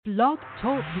Blog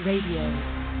Talk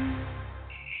Radio.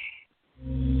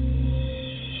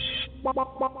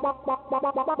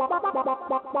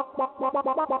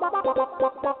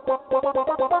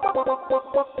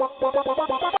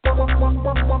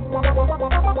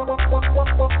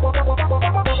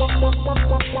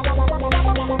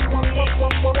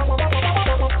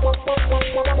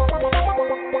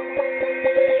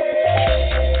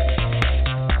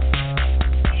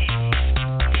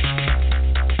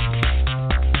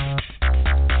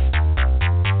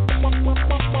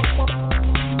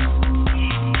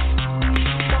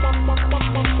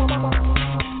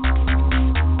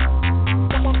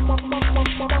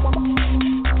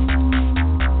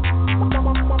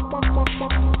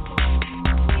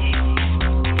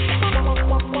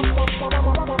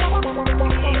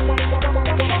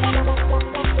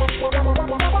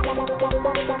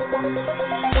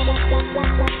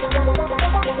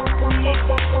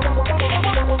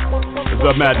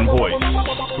 The Madden Voice.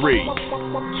 3,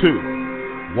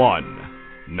 2, 1,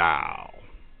 now.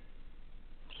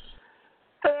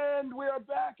 And we are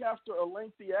back after a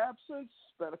lengthy absence.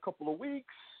 It's been a couple of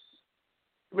weeks.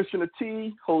 Commissioner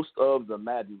T, host of the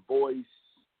Madden Voice.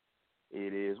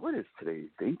 What is today's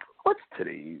date? What's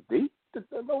today's date?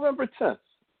 November 10th.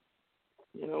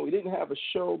 You know, we didn't have a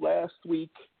show last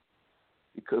week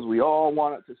because we all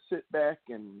wanted to sit back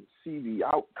and see the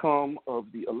outcome of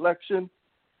the election,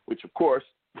 which, of course,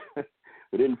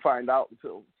 we didn't find out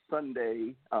until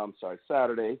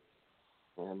Saturday.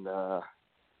 And I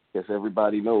guess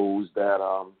everybody knows that,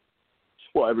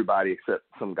 everybody except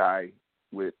some guy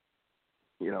with,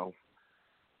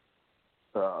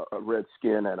 a red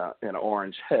skin and an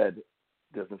orange head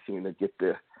doesn't seem to get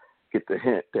the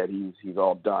hint that he's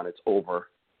all done. It's over.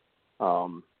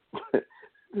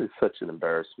 It's such an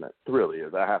embarrassment. It really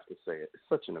is. I have to say it. It's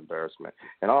such an embarrassment.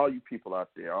 And all you people out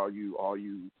there, all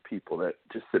you people that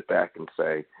just sit back and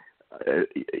say,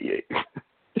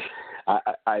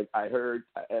 I heard,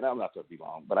 and I'm not going to be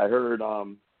long, but I heard, what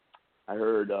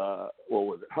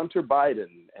was it? Hunter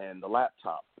Biden and the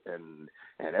laptop and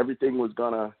everything was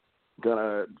gonna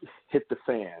hit the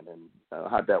fan. And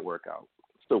how'd that work out?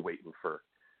 Still waiting for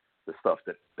the stuff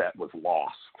that was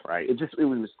lost, right? It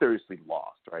was mysteriously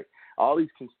lost, right? All these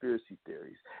conspiracy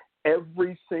theories.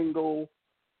 Every single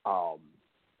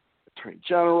Attorney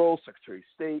General, Secretary of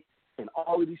State, in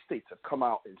all of these states have come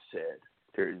out and said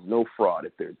there is no fraud.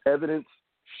 If there's evidence,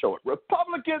 show it.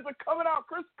 Republicans are coming out.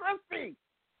 Chris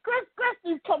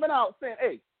Christie's coming out saying,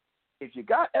 hey, if you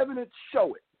got evidence,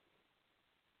 show it.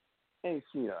 Ain't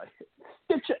seen a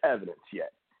stitch of evidence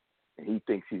yet. And he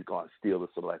thinks he's going to steal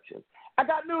this election. I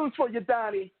got news for you,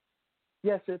 Donnie.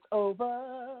 Yes, it's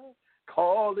over.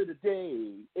 Call it a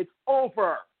day. It's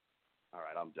over. All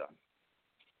right, I'm done.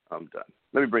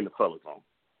 Let me bring the fellas on.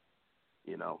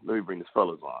 Let me bring the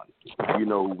fellas on.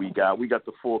 We got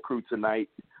the full crew tonight.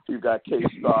 We've got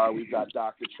K-Star, we've got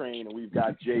Dr. Train, and we've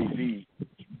got JV.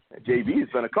 And JV,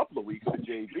 it's been a couple of weeks for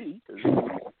JV because he's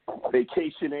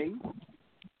vacationing,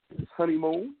 his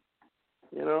honeymoon.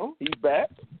 He's back.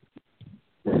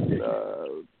 And,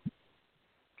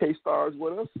 K-Star's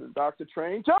with us and Dr.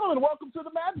 Train. Gentlemen, welcome to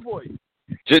the Madden Voice.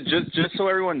 Just so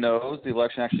everyone knows, the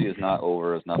election actually is not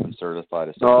over. It's not been certified.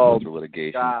 It's still through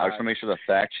litigation. God. I just want to make sure the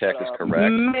fact check is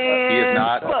correct. Man, he is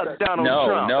not. Donald No,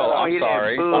 Trump. no.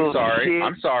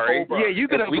 I'm sorry. Yeah, you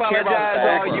can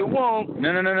apologize all you want. No.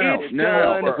 It's No.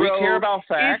 done, If we bro. care about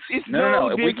facts, It's no.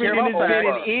 If we care about than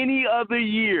facts, in any other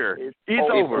year. It's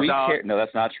if over, we dog. care, no,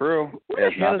 that's not true. It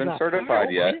has not been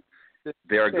certified yet.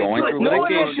 They are going through No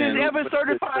litigation. election is ever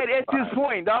certified at this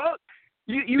point, dog.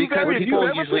 Because people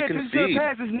usually concede.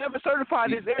 It's never certified.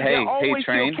 Hey, always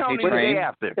Train. still counting the day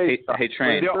after. Hey,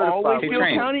 Train. They're always still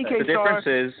Train. counting. The difference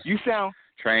is you sound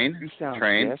Train. just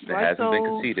It like hasn't been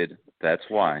those. conceded. That's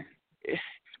why.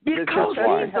 Because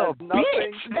why. he's a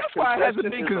bitch. That's why it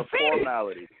hasn't been conceded.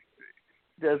 I'm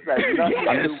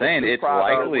just saying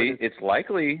it's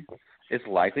likely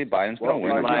Biden's going to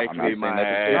win. I'm not saying that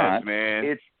it's not.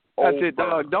 Man. That's it,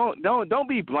 dog. Don't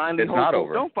be blinded. It's not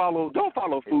over. Don't follow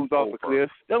fools off a cliff.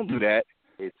 Don't do that.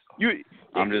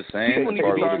 I'm just saying. People need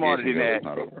to be smarter than that. It's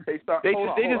not over.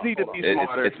 They just need to be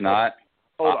smarter. It's not.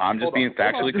 I'm just being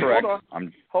factually correct.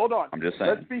 Hold on. I'm just saying.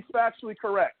 Let's be factually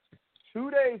correct. 2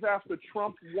 days after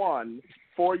Trump won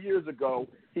 4 years ago,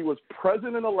 he was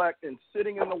president-elect and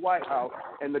sitting in the White House,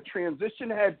 and the transition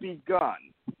had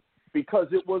begun because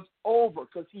it was over,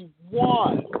 because he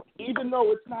won. Even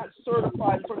though it's not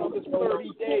certified for another 30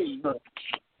 days,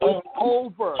 it's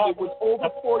over. It was over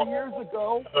 4 years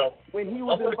ago when he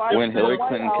was invited when to Hillary the White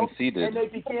Clinton House, conceded. and they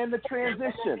began the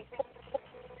transition.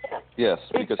 Yes,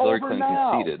 because Hillary Clinton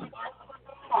conceded.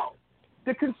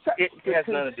 The It has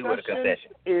nothing to do with a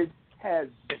concession. It has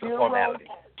zero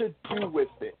to do with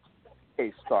it.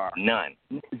 A-Star. None.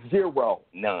 Zero.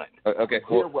 None. Okay.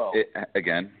 Zero.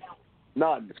 Again.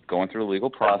 None. It's going through the legal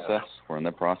process. We're in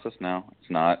the process now. It's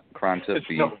not a crime to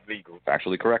be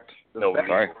factually correct. No,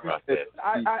 sorry.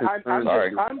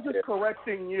 I'm just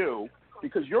correcting you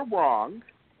because you're wrong.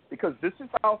 Because this is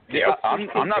how. Yeah,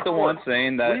 I'm not the one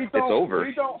saying that it's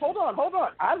over. Hold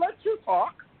on. I let you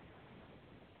talk.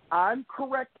 I'm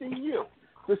correcting you.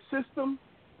 The system,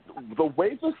 the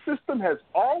way the system has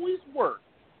always worked,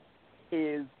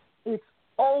 is it's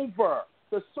over.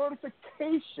 The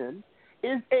certification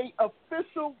is a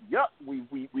official. Yep,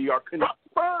 we are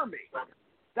confirming.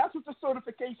 That's what the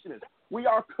certification is. We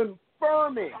are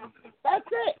confirming.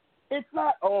 That's it. It's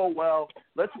not, oh, well,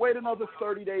 let's wait another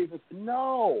 30 days.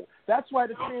 No. That's why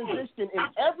the transition in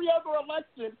every other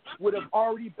election would have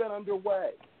already been underway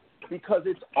because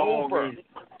it's over.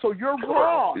 So you're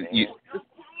wrong.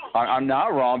 I'm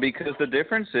not wrong because the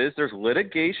difference is there's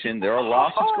litigation. There are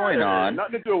lawsuits going on.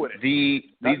 Nothing to do with it.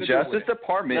 The Justice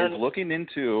Department is looking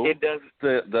into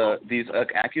these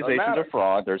accusations of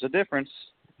fraud. There's a difference.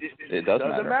 It doesn't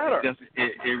matter.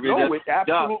 It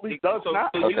absolutely does not.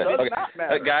 It does not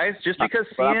matter. Guys, just because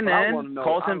CNN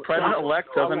calls him president-elect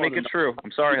doesn't make it true.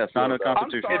 I'm sorry, that's not in the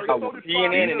Constitution.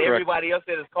 CNN and everybody else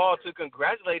that is called to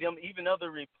congratulate him, even other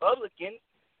Republicans,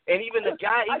 and even the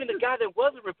guy that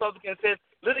was a Republican says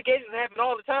litigation happen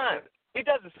all the time. It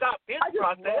doesn't stop this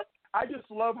process. I just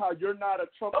love how you're not a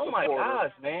Trump supporter. Oh my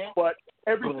gosh, man! But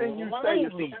everything you say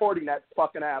is supporting that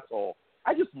fucking asshole.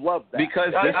 I just love that.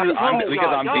 Because I'm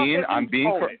being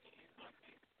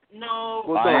No,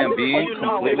 I am being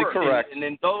completely correct. And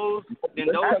then those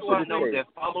who I know that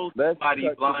follow somebody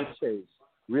blind.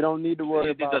 We don't need to worry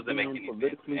about being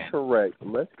politically correct.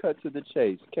 Let's cut to the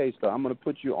chase. K-Star, I'm going to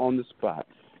put you on the spot.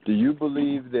 Do you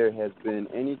believe there has been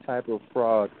any type of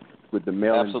fraud with the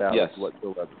mail-in ballots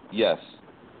whatsoever? Yes.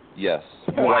 Do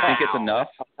I think it's enough?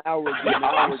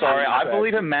 I'm sorry. I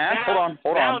believe in math. Hold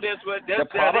on. The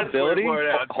probability.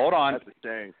 Hold on.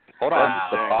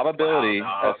 The probability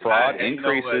of fraud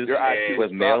increases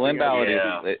with mail-in balloting.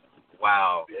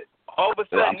 Wow. All of a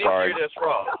sudden, this year there's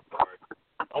fraud.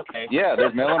 Okay. Yeah,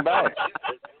 there's mail-in ballots.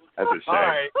 That's a shame. All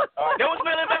right. There was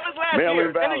mail-in ballots last year,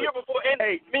 and the year before, and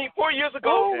 4 years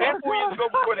ago, and 4 years ago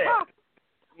before that.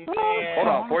 Hold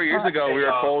on. 4 years ago, we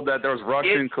were told that there was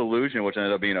Russian collusion, which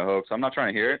ended up being a hoax. I'm not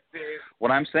trying to hear it. What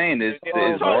I'm saying is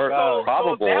more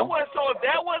probable. So if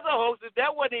that was a hoax, if that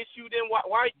wasn't issued, then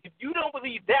why? If you don't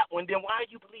believe that one, then why are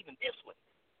you believing this one?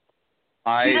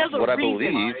 I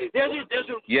believe.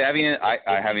 Yeah,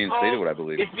 I haven't even stated what I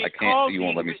believe. I can't. You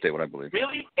won't let me state what I believe.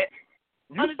 Really?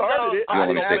 You started it. You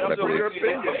won't let me state what I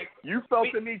believe. You felt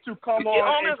the need to come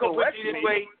on and correct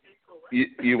me.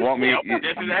 You want me? You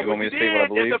want me to say what I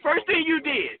believe? That's the first thing you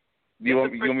did. You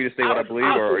want me to say what I believe,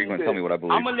 or are you going to tell me what I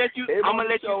believe? I'm gonna let you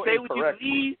say what you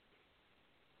believe.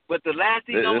 But the last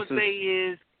thing I'm gonna say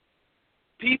is,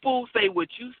 people say what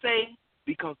you say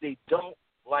because they don't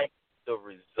like the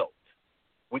result,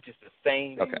 which is the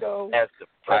same as the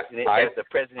president. As the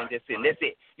president just said, that's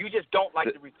it. You just don't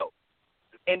like the result.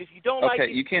 And if you don't like it,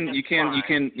 you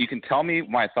can tell me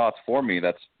my thoughts for me.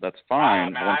 That's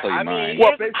fine. I won't tell you mine.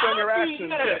 Well, based on your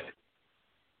actions.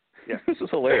 Yeah. This is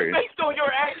hilarious. Based on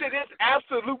your actions, it's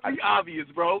absolutely obvious,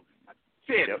 bro.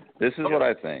 This is what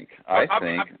I think. I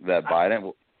think that Biden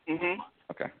will.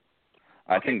 Okay.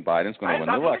 I think Biden's going to win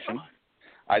the election.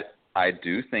 I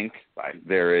do think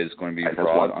there is going to be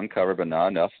fraud uncovered, but not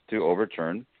enough to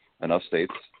overturn enough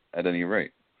states at any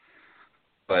rate.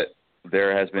 But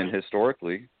there has been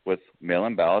historically with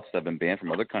mail-in ballots that have been banned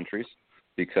from other countries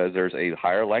because there's a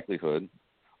higher likelihood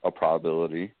of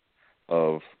probability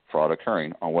of fraud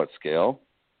occurring. On what scale?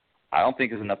 I don't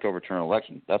think is enough to overturn an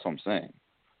election. That's what I'm saying.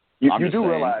 You do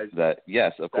realize that,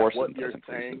 yes, of course, what you're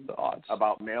saying the odds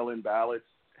about mail-in ballots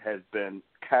has been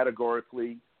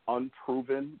categorically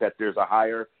unproven, that there's a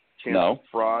higher chance of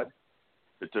fraud.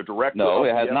 That the director No,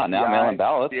 it has not. Now mail-in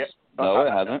ballots. No,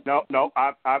 it hasn't. No.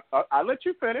 I let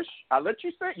you finish. I let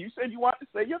you say. You said you wanted to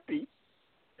say your piece.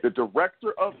 The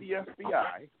director of the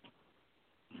FBI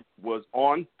was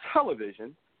on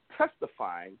television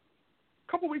testifying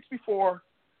a couple weeks before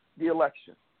the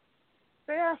election.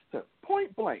 They asked him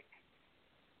point blank,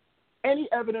 any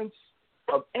evidence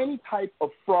of any type of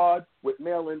fraud with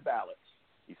mail-in ballots?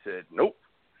 He said, nope.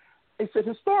 They said,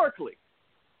 historically,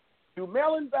 do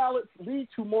mail-in ballots lead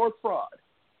to more fraud?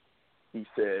 He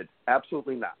said,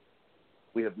 absolutely not.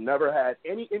 We have never had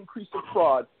any increase of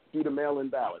fraud due to mail-in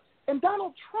ballots. And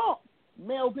Donald Trump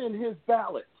mailed in his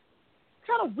ballot.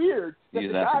 kind of weird that the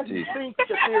guys who think that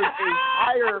there's a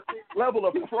higher level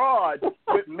of fraud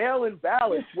with mail-in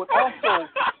ballots would also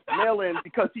mail in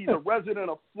because he's a resident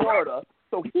of Florida,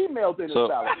 so he mailed in his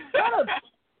ballot.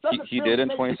 He did in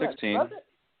 2016.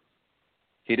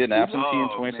 He did an absentee in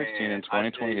 2016. In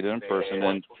 2020, he did in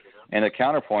person. And the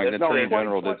counterpoint, the Attorney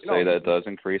General did say that it does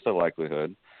increase the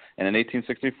likelihood. And in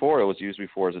 1864, it was used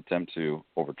before his attempt to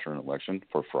overturn an election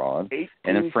for fraud.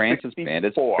 And in France, it's banned.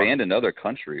 It's banned in other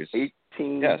countries. Yes,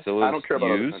 it was I don't care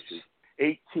about used.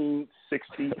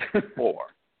 1864.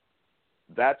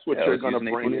 That's what you're going to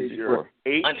bring in your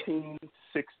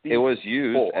 1864. It was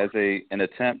used as an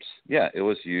attempt. Yeah, it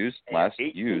was used as an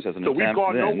attempt. So we've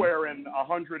gone nowhere in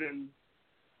 100 and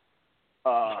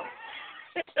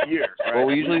years. Right? Well,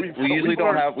 we usually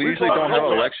don't have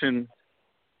election.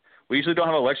 We usually don't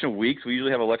have election weeks. We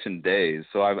usually have election days.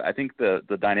 So I think the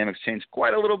dynamics change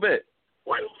quite a little bit.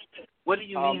 What do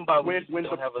you mean by we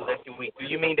don't have election weeks? Do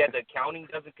you mean that the counting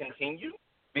doesn't continue?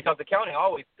 Because the counting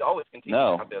always continues.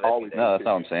 No, that's not what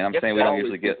I'm saying. I'm saying we don't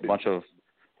usually get a bunch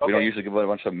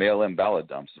of mail-in ballot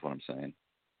dumps. Is what I'm saying.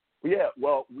 Yeah,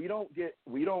 well, we don't get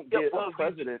a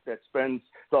president that spends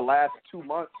the last 2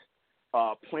 months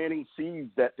planting seeds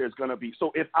that there's going to be.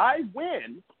 So if I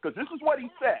win, because this is what he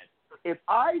said. If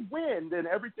I win, then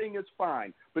everything is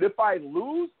fine. But if I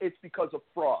lose, it's because of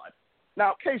fraud.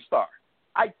 Now, K-Star,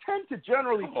 I tend to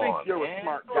generally think you're a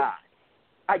smart guy.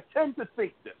 I tend to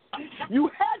think this. You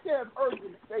had to have heard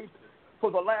me say this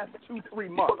for the last 2-3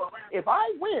 months. If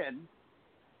I win,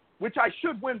 which I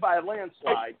should win by a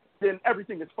landslide, then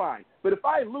everything is fine. But if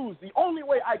I lose, the only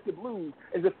way I could lose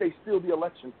is if they steal the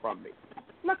election from me.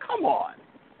 Now, come on.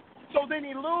 So then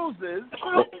he loses,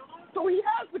 so he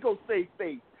has to go save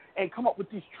face and come up with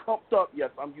these trumped up, yes,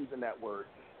 I'm using that word,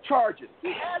 charges. He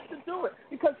has to do it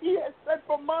because he has said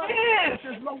for months that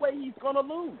there's no way he's going to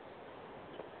lose.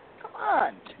 Come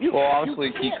on.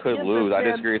 Honestly, he could lose. I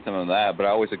disagree with him on that, but I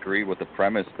always agree with the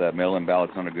premise that mail-in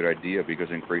ballots not a good idea because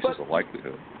it increases the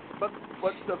likelihood. But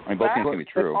both things can be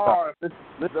true. The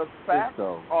facts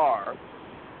are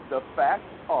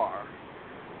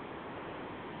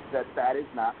that is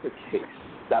not the case.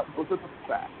 That was the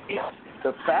fact.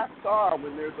 The facts are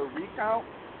when there's a recount,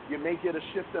 you may get a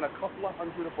shift in a couple of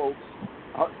hundred votes.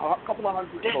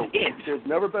 There's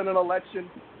never been an election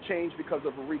change because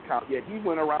of a recount. Yet he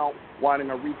went around wanting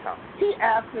a recount. He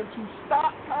asked them to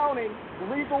stop counting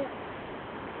legal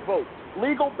votes,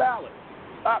 legal ballots.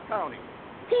 Stop counting.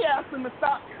 He asked them to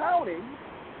stop counting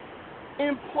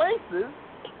in places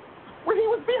where he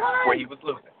was behind. Where he was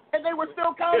losing. And they were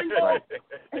still counting votes.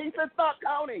 And he said, stop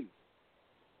counting.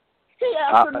 He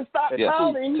asked them to stop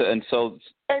counting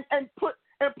and put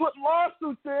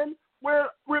lawsuits in where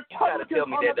Republicans on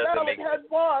the ballot had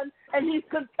won, and he's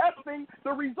contesting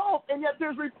the result, and yet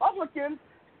there's Republicans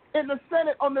in the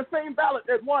Senate on the same ballot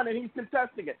that won, and he's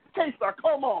contesting it. K-Star,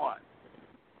 come on.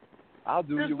 I'll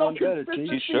do you one better, Chief.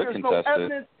 He should contest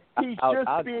it. He's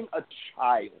just being a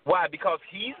child. Why? Because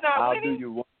he's not winning? I'll do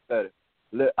you one better.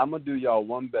 I'm going to do y'all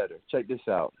one better. Check this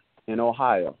out. In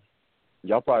Ohio,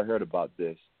 y'all probably heard about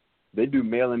this. They do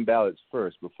mail-in ballots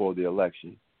first before the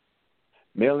election.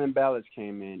 Mail-in ballots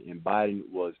came in, and Biden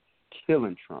was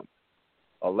killing Trump.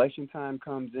 Election time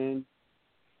comes in,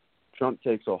 Trump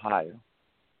takes Ohio.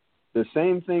 The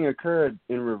same thing occurred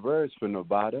in reverse for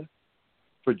Nevada,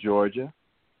 for Georgia,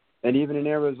 and even in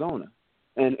Arizona.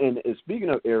 And speaking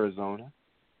of Arizona,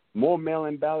 more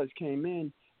mail-in ballots came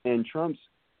in, and Trump's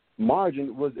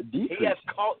margin was decreasing. He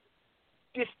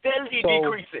has steadily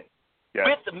decreasing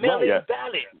with the mail-in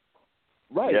ballot.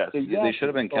 Right. Yes. Exactly. They should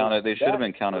have been counted. They should have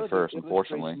been counted first.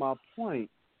 Unfortunately, my point.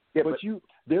 Yeah, but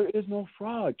there is no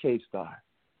fraud, K-Star.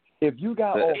 If you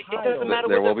got Ohio, it doesn't matter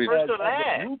there what will the first or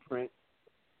last. Blueprint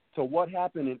to what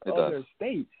happened in other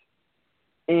states,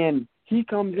 and he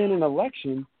comes in an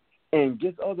election and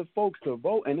gets other folks to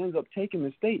vote and ends up taking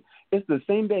the state. It's the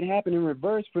same that happened in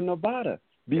reverse for Nevada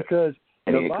because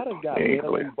Nevada got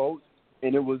mail-in votes,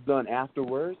 and it was done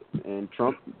afterwards, and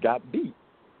Trump got beat.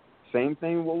 Same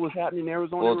thing what was happening in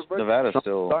Arizona. Well, Nevada's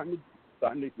still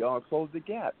starting to close the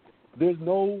gap. There's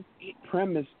no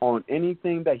premise on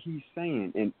anything that he's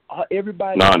saying, and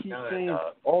everybody keeps saying,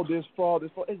 "Oh, there's fraud,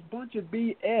 there's fraud." It's a bunch of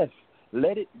BS.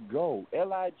 Let it go.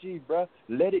 LIG, bro.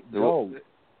 Let it go.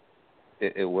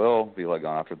 It will be let go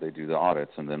after they do the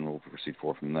audits, and then we'll proceed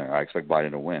forward from there. I expect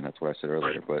Biden to win. That's what I said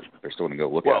earlier, but they're still going to go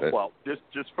look at it. Well, just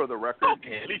for the record,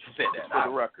 at least you said that. For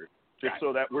the record, just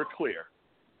so that we're clear,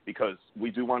 because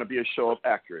we do want to be a show of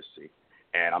accuracy.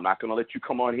 And I'm not going to let you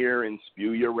come on here and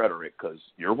spew your rhetoric because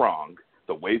you're wrong.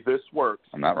 The way this works,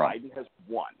 I'm not wrong. Biden has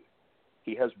won.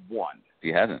 He has won. He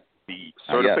hasn't. The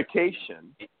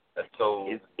certification That's so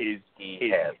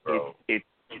he has, bro. It's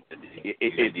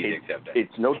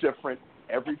no different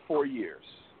every 4 years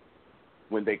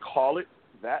when they call it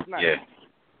that night,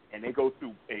 and they go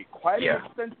through quite an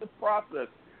extensive process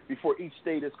before each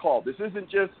state is called. This isn't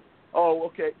just,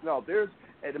 no,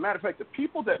 as a matter of fact, the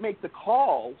people that make the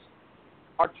calls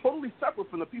are totally separate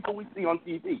from the people we see on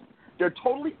TV. They're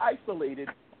totally isolated,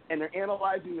 and they're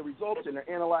analyzing the results, and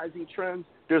they're analyzing trends.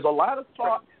 There's a lot of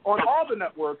talk on all the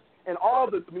networks and all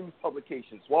the news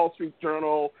publications, Wall Street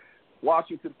Journal,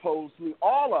 Washington Post,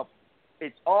 all of them.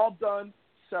 It's all done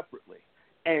separately.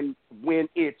 And when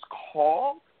it's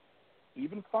called,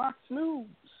 even Fox News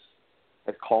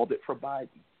has called it for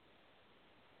Biden.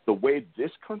 The way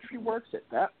this country works at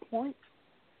that point,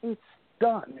 it's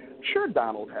done. Sure,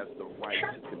 Donald has the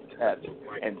right to contest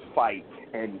and fight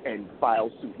and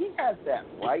file suit. He has that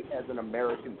right as an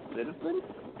American citizen.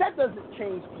 That doesn't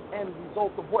change the end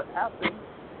result of what happened,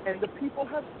 and the people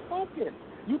have spoken.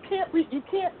 You can't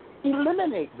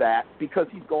eliminate that because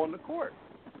he's going to court.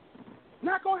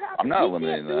 Not going to happen. I'm not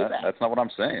eliminating that. That's not what I'm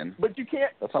saying. But you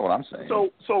can't. That's not what I'm saying.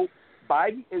 So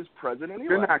Biden is president.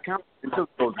 They're not counting until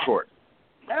it goes to court.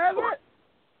 That's it.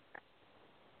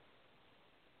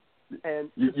 And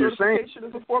you're saying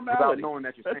is a formality. Without knowing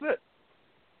that you're That's saying. it.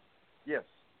 Yes.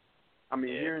 I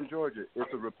mean, here in Georgia,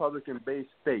 it's a Republican-based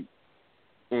state,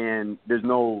 and there's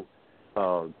no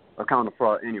account of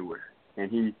fraud anywhere.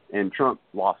 And Trump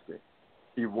lost it.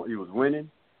 He was winning.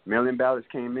 Mail-in ballots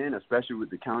came in, especially with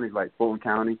the counties like Fulton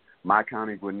County, my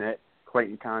county, Gwinnett,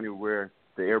 Clayton County, where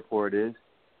the airport is.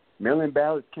 Mail-in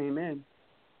ballots came in.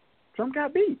 Trump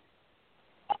got beat.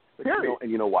 And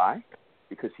you know why?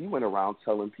 Because he went around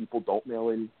telling people don't mail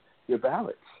in your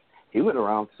ballots. He went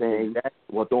around saying,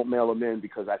 well, don't mail them in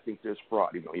because I think there's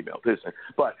fraud. He mailed this in.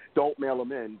 But don't mail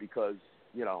them in because,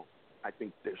 I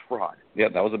think there's fraud. Yeah,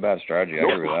 that was a bad strategy. I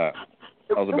agree with that.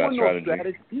 That was a bad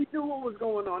strategy. He knew what was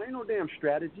going on. Ain't no damn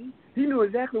strategy. He knew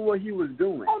exactly what he was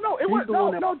doing. Oh, no,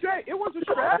 Jay, it was a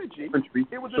strategy. It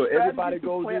was a strategy everybody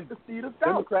goes plant in. the seed of doubt.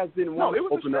 Democrats didn't want to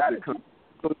open up the country.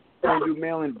 So they do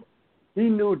mail-in. He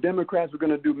knew Democrats were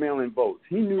going to do mail-in votes.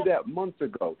 He knew that months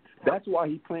ago. That's why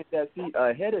he planted that seed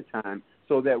ahead of time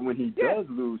so that when he does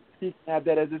lose, he can have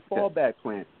that as his fallback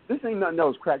plan. This ain't nothing that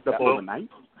was cracked up overnight.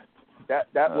 That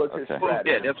was his strategy.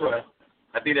 Yeah, that's right.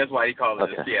 I think that's why he called it.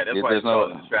 Yeah, that's why he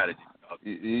called it a strategy.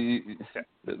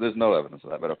 There's no evidence of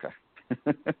that, but okay.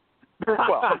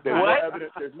 Well,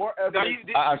 there's more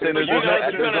evidence. I'm saying there's no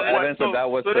evidence that that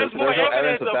was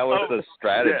the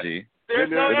strategy. There's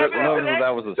no evidence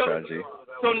that was a strategy.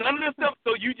 So none of the stuff.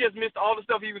 So you just missed all the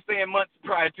stuff he was saying months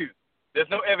prior to. There's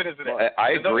no evidence of that.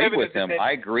 I agreed with him.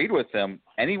 I agreed with him.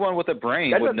 Anyone with a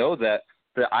brain would know that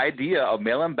the idea of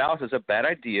mail-in ballots is a bad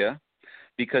idea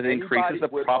because it increases the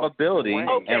probability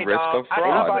and risk of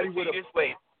fraud. I see this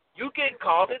way. You can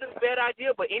call it a bad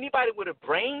idea, but anybody with a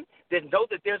brain that knows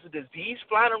that there's a disease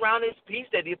flying around this piece,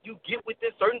 that if you get with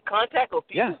this certain contact of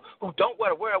people who don't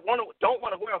want to wear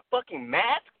a fucking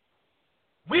mask,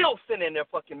 we'll send in their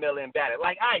fucking mail-in ballot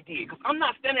like I did. Because I'm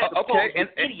not standing at the polls with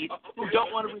idiots who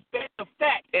don't want to respect the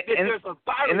fact that there's a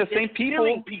virus that's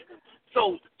killing people.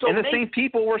 The same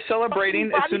people were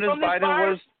celebrating as soon as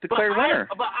Biden was declared winner.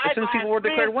 As soon as people were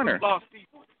declared winner.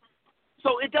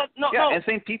 So it does no. And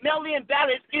same people. Mail-in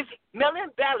ballot is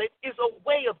a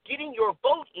way of getting your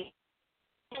vote in.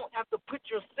 You don't have to put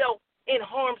yourself in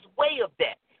harm's way of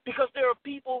that because there are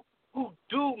people who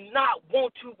do not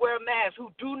want to wear masks,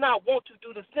 who do not want to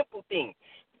do the simple thing.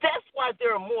 That's why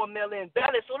there are more mail-in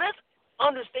ballots. So let's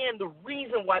understand the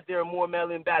reason why there are more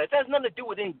mail-in ballots. That has nothing to do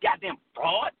with any goddamn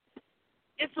fraud.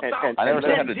 It's about I never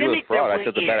said it had to do with fraud. I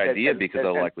said it's a bad idea because of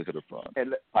the likelihood of fraud. I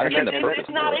understand the purpose. It's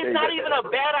not even a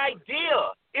bad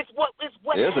idea. It's what it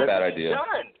is a bad idea.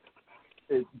 Done.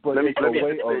 That's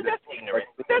ignorant.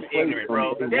 That's ignorant,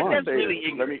 bro. That's really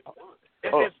ignorant.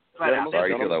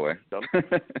 Sorry you feel that way.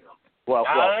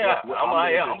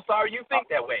 I'm sorry you think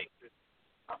that way.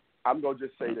 I'm going to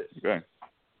just say this. Okay.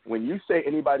 When you say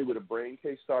anybody with a brain,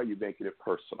 K-Star, you're making it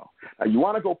personal. Now, you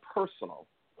want to go personal,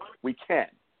 we can.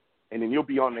 And then you'll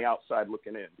be on the outside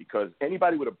looking in because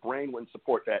anybody with a brain wouldn't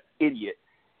support that idiot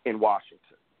in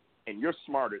Washington. And you're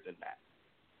smarter than that.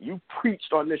 You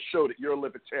preached on this show that you're a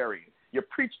libertarian. You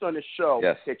preached on this show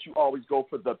that you always go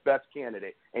for the best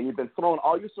candidate. And you've been throwing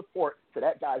all your support to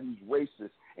that guy who's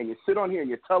racist. And you sit on here and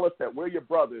you tell us that we're your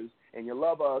brothers and you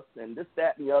love us and this,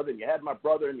 that, and the other. And you had my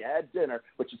brother and you had dinner.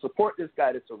 But you support this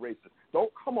guy that's a racist.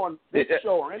 Don't come on this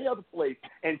show or any other place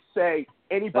and say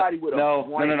anybody with a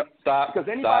brain. No, stop. Because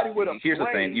anybody with a Here's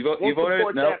brain the thing. You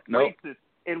voted racist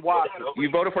in Washington. You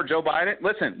voted for Joe Biden?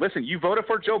 Listen. You voted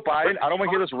for Joe Biden. I don't want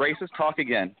to hear this racist talk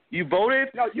again. You voted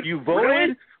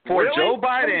really? for really? Joe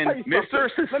Biden, Mr.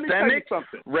 Systemic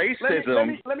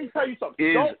Racism let me tell you something.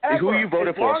 is who you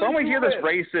voted for. So I don't want to hear this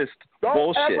racist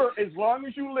bullshit. As long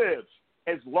as you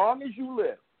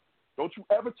live, don't you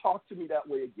ever talk to me that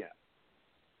way again.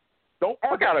 Don't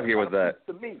ever Fuck out of here with that.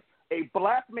 To me, a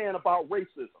black man about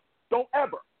racism. Don't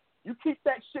ever. You keep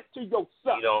that shit to yourself.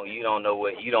 You don't know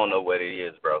what it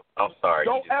is, bro. I'm sorry.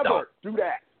 Don't ever do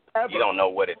that. Ever. You don't know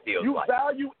what it feels like. You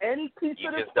value any piece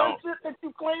of this friendship that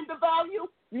you claim to value,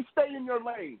 you stay in your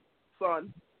lane,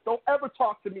 son. Don't ever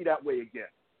talk to me that way again.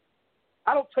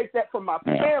 I don't take that from my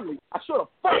family. I sure the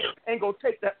fuck ain't gonna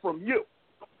take that from you.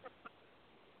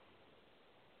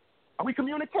 Are we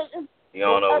communicating? You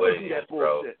don't know what it is,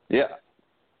 bro. Yeah.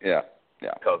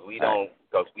 Because you don't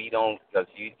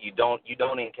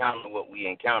encounter what we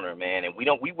encounter, man, and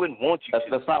we wouldn't want you to.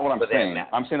 That's not what I'm saying.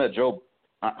 I'm saying that Joe.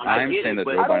 I'm saying that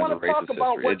Joe Biden's a racist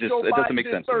sister. It doesn't make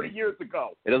sense to me. 30 years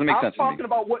ago. It doesn't make sense to me. I'm talking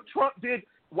about what Trump did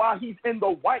while he's in the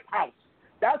White House.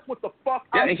 That's what the fuck.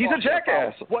 Yeah, and he's a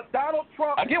jackass. What Donald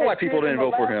Trump. I get why people didn't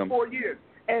vote for him. 4 years,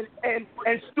 and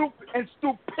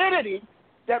stupidity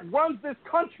that runs this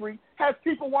country has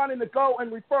people wanting to go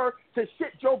and refer to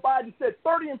shit Joe Biden said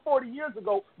 30 and 40 years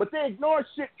ago, but they ignore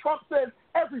shit Trump says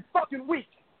every fucking week.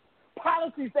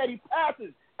 Policies that he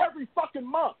passes every fucking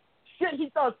month. Shit he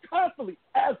does constantly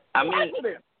as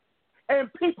president.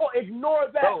 And people ignore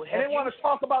that, and they want to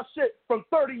talk about shit from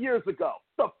 30 years ago.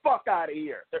 The fuck out of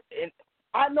here.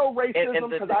 I know racism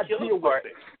because I deal with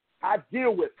it. I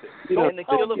deal with it. And the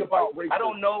killer part, I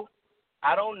don't know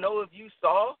if you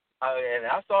saw, and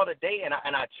I saw it today, and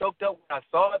I choked up when I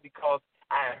saw it because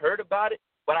I had heard about it,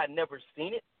 but I'd never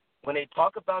seen it. When they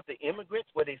talk about the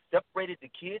immigrants, where they separated the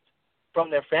kids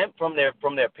from their parents.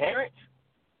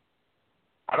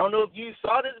 I don't know if you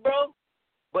saw this, bro,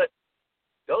 but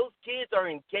those kids are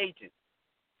in cages.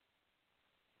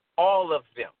 All of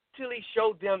them. Till he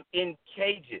showed them in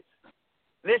cages.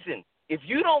 Listen, if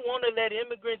you don't want to let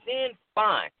immigrants in,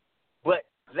 fine, but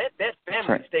let that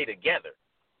family stay together.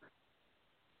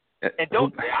 And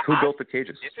don't who built the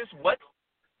cages?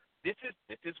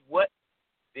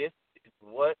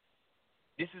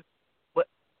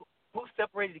 Who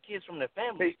separated the kids from their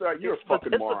families? Hey, sir, you're a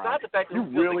fucking moron. You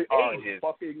really are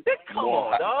fucking Come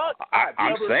on, dog.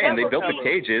 I'm saying they built the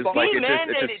cages. Like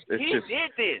it's just.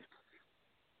 Did this.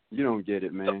 You don't get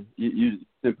it, man. You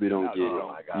simply don't get it.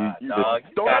 Oh my God, you dog!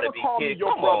 Don't ever call me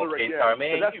your brother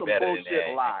again. That's some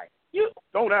bullshit lie.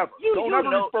 Don't ever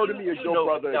refer to me as your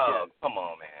brother again. Come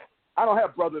on, man. I don't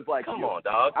have brothers like you. Come on,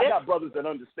 dog. I got brothers that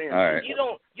understand. All right. You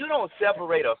don't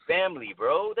separate a family,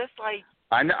 bro. That's like.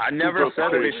 I never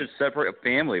said that they should separate a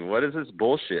family. What is this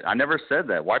bullshit? I never said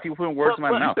that. Why are people putting words in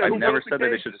my mouth? I never said that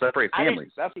they should separate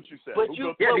families. That's what you said.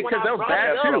 Yeah, because that was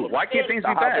bad too. Why can't things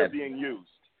be bad? They're being used.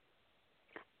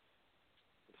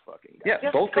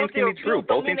 Yeah, both things can be true.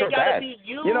 Both things are bad.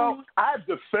 You know, I've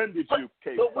defended you,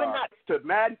 K-Star, to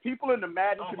people in the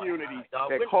Madden community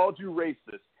that called you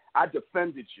racist. I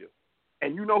defended you.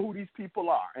 And you know who these people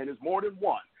are, and there's more than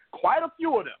one. Quite a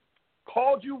few of them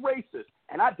called you racist,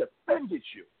 and I defended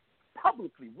you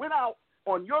publicly, went out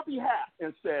on your behalf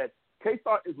and said,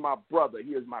 K-Star is my brother,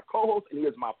 he is my co-host, and he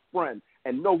is my friend,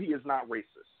 and no, he is not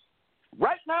racist.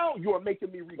 Right now, you are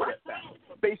making me regret that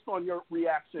based on your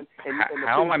reaction.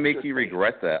 How am I making you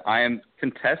regret that? I am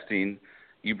contesting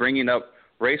you bringing up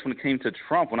race when it came to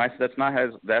Trump. When I said that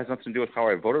has nothing to do with how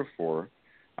I voted for.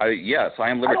 Yes, I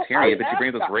am libertarian, but you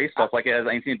bring this race stuff like it has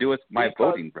anything to do with my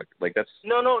voting. Like that's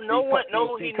no one did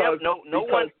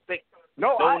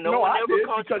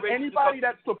because anybody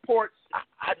that supports.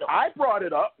 I brought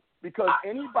it up because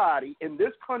anybody in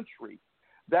this country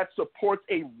that supports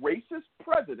a racist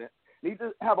president need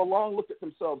to have a long look at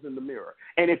themselves in the mirror.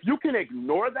 And if you can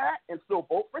ignore that and still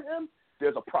vote for him,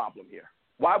 there's a problem here.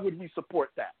 Why would we support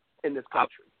that in this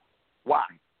country? Why?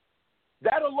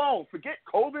 That alone, forget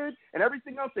COVID and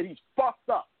everything else that he's fucked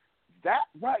up. That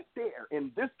right there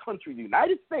in this country, the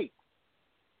United States,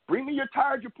 bring me you're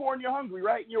tired, you're poor, and you're hungry,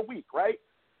 right? And you're weak, right?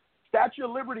 Statue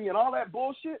of Liberty and all that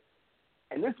bullshit.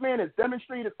 And this man has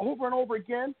demonstrated over and over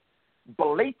again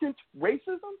blatant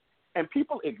racism. And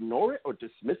people ignore it or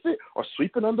dismiss it or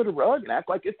sweep it under the rug and act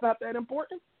like it's not that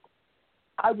important.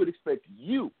 I would expect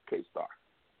you, K-Star,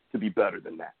 to be better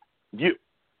than that. You.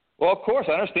 Well, of course,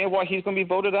 I understand why he's going to be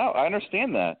voted out. I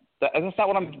understand that. That's not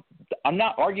what I'm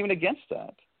not arguing against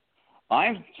that.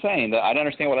 I'm saying that I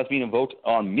understand why that's being invoked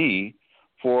on me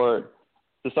for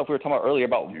the stuff we were talking about earlier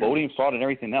about voting fraud and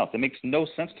everything else. It makes no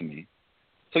sense to me.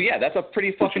 So, yeah, that's a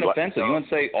pretty fucking offensive. You want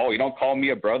to say, oh, you don't call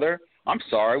me a brother? I'm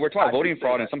sorry. We're talking voting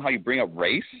fraud, and somehow you bring up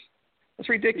race? That's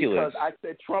ridiculous. Because I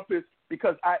said Trump is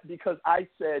because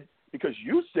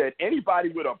you said anybody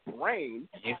with a brain.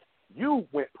 You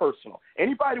went personal.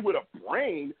 Anybody with a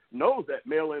brain knows that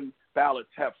mail-in ballots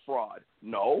have fraud.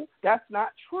 No, that's not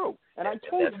true. And I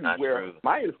told you where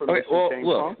my information came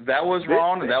from. That was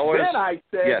wrong. Then I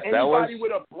said anybody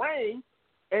with a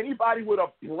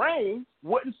brain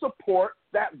wouldn't support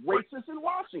that racist in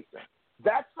Washington.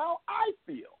 That's how I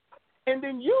feel. And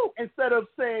then you, instead of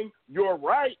saying, you're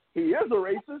right, he is a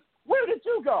racist, where did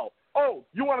you go? Oh,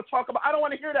 you want to talk about, I don't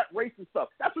want to hear that racist stuff.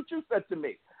 That's what you said to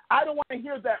me. I don't want to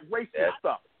hear that racist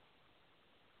stuff.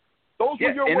 Those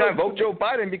were your words. And I vote Joe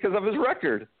Biden because of his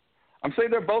record. I'm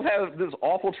saying they both have this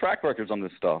awful track records on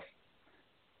this stuff.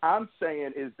 I'm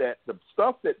saying is that the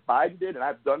stuff that Biden did, and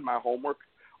I've done my homework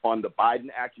on the Biden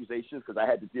accusations because I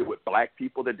had to deal with black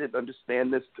people that didn't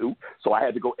understand this too. So I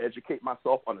had to go educate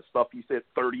myself on the stuff he said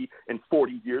 30 and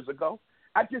 40 years ago.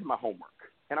 I did my homework,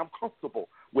 and I'm comfortable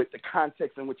with the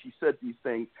context in which he said these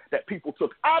things that people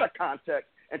took out of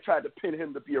context and tried to pin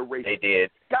him to be a racist. They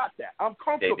did. Got that. I'm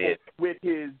comfortable with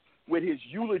his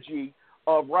eulogy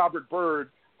of Robert Byrd,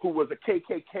 who was a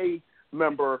KKK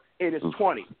member in his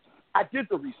 20s. I did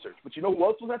the research, but you know who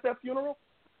else was at that funeral?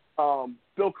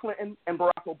 Bill Clinton and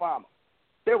Barack Obama.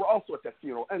 They were also at that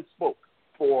funeral and spoke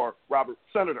for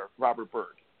Senator Robert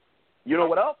Byrd. You know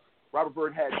what else? Robert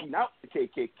Byrd had denounced the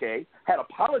KKK, had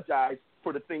apologized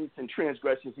for the things and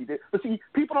transgressions he did. But see,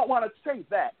 people don't want to say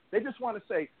that. They just want to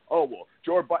say, oh, well,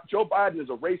 Joe Biden is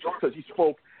a racist because he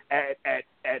spoke at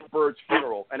Byrd's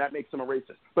funeral, and that makes him a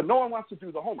racist. But no one wants to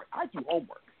do the homework. I do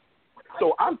homework.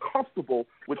 So I'm comfortable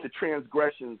with the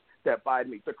transgressions that Biden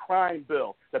makes, the crime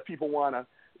bill that people want to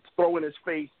throw in his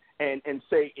face and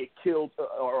say it killed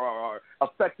or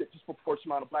affected a disproportionate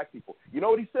amount of black people. You know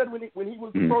what he said when he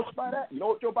was approached by that? You know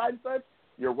what Joe Biden said?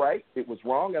 You're right. It was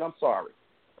wrong, and I'm sorry.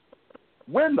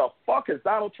 When the fuck has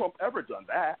Donald Trump ever done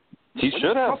that? He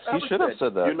should have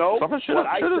said that. You know, what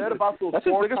I said about those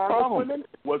four congresswomen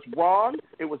was wrong.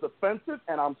 It was offensive,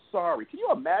 and I'm sorry. Can you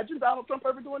imagine Donald Trump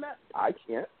ever doing that? I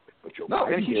can't. But Joe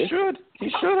Biden and he should. He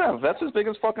should have. That's his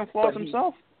biggest fucking flaws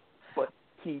himself. But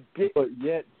he did. But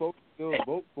yet, folks still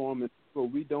vote for him, and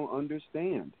what we don't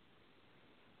understand.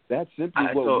 That's simply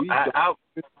what we don't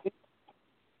understand.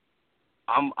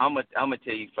 I'm gonna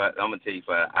tell you.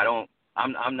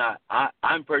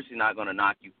 I'm personally not gonna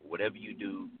knock you for whatever you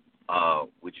do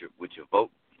with your vote,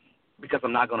 because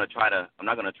I'm not gonna try to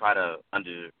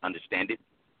understand it,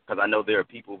 because I know there are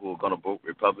people who are gonna vote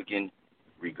Republican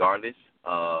regardless.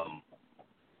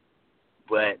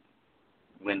 But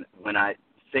when I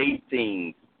say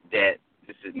things that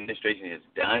this administration has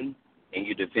done and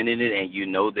you're defending it and you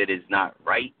know that it's not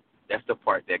right, that's the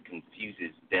part that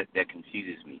confuses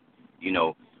me. You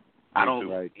know, I don't.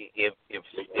 Right.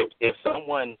 If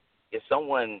someone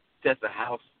sets a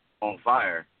house on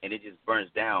fire and it just burns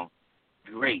down,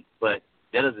 great. But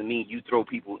that doesn't mean you throw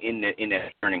people in that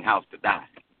burning house to die.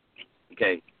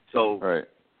 Okay, so right.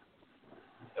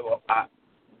 Well,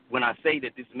 when I say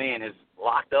that this man has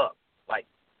locked up like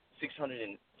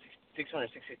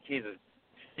 660 kids are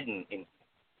sitting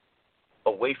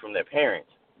away from their parents,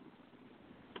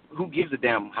 who gives a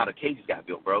damn how the cages got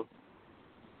built, bro?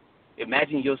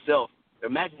 Imagine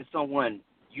someone,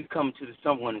 you come to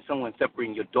someone and someone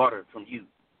separating your daughter from you.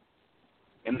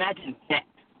 Imagine that.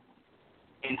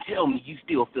 And tell me you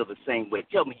still feel the same way.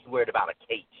 Tell me you're worried about a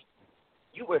cage.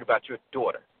 You're worried about your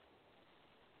daughter.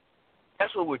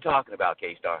 That's what we're talking about,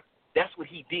 K-Star. That's what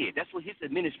he did. That's what his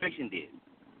administration did.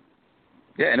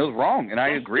 Yeah, and it was wrong, and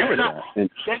I agree with that.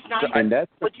 That's not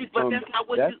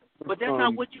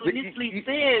what you initially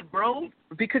said, bro.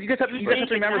 Because you guys have to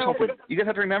remember something. You guys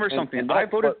have to remember something. I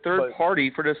voted third party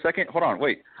for the second. Hold on,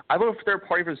 wait. I voted for third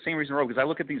party for the same reason, because I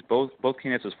look at these both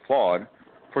candidates as flawed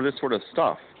for this sort of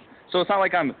stuff. So it's not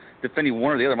like I'm defending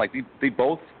one or the other. I'm like, they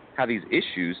both have these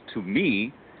issues to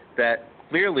me that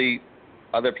clearly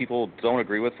other people don't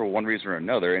agree with for one reason or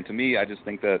another. And to me, I just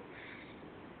think that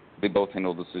they both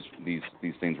handled these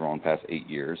things wrong the past 8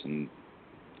 years, and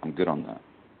I'm good on that.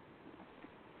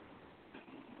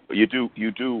 You do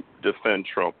defend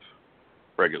Trump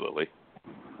regularly.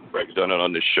 You've done it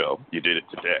on this show. You did it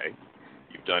today.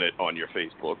 You've done it on your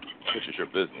Facebook, which is your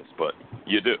business, but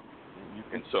you do.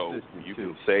 And so you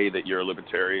can say that you're a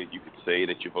libertarian. You could say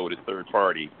that you voted third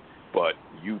party, but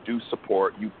you do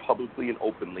support, you publicly and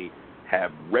openly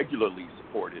have regularly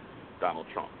supported Donald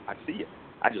Trump. I see it.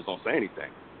 I just don't say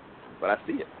anything, but I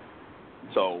see it.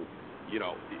 So,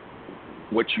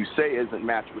 what you say isn't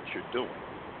match what you're doing.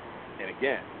 And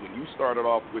again, when you started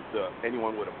off with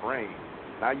anyone with a brain,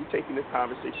 now you're taking this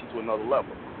conversation to another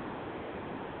level.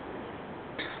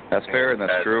 That's fair, and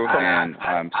that's true, and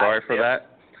I'm sorry for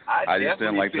that. I just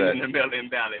didn't like that. in the mail-in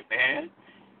ballot, man.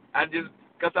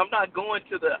 Because I'm not going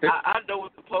to I know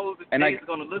what the polls today is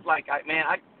going to look like.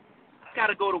 I got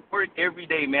to go to work every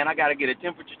day, man. I got to get a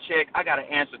temperature check. I got to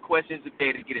answer questions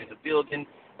today to get in the building.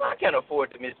 I can't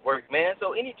afford to miss work, man.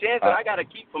 So any chance that I got to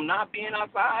keep from not being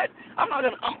outside, I'm not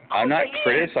going to. I'm not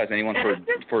criticizing anyone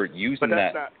for using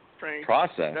that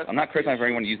process. I'm not criticizing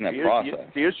anyone using that process.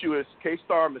 The issue is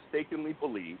K-Star mistakenly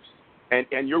believes,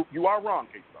 and you are wrong,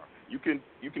 K-Star. You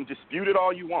can dispute it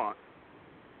all you want,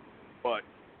 but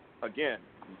again,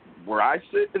 where I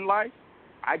sit in life,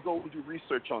 I go and do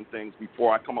research on things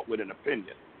before I come up with an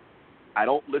opinion. I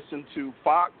don't listen to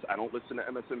Fox. I don't listen to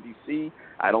MSNBC.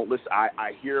 I don't listen.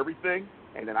 I hear everything,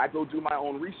 and then I go do my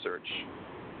own research,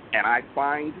 and I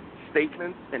find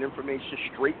statements and information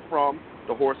straight from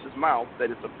the horse's mouth that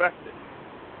is effective.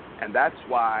 And that's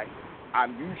why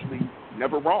I'm usually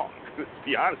never wrong. To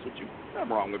be honest with you,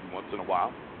 I'm wrong every once in a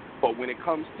while. But when it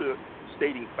comes to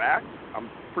stating facts, I'm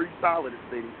pretty solid at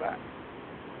stating facts.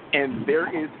 And there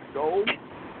is no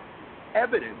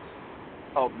evidence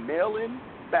of mail-in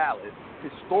ballots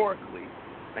historically.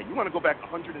 Now, you want to go back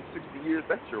 160 years,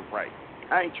 that's your right.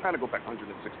 I ain't trying to go back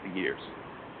 160 years.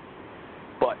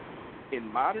 But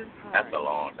in modern times, that's a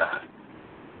long time.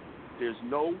 There's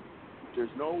no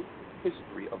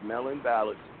history of mail-in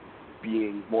ballots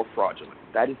being more fraudulent.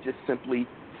 That is just simply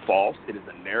false. It is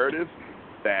a narrative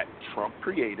that Trump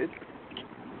created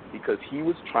because he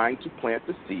was trying to plant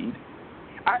the seed.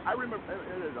 I remember,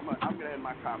 I'm going to end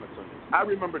my comments on this. I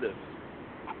remember this.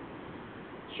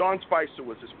 Sean Spicer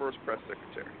was his first press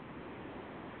secretary.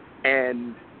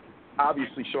 And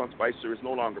obviously Sean Spicer is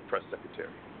no longer press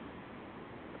secretary.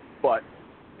 But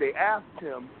they asked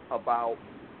him about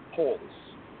polls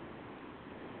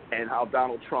and how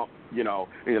Donald Trump, in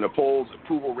the polls,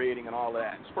 approval rating and all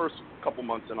that. His first couple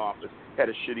months in office had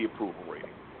a shitty approval rating.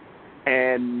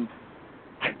 And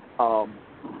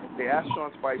they asked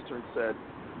Sean Spicer and said,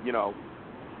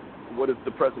 what does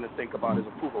the president think about his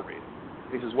approval rating?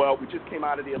 He says, well, we just came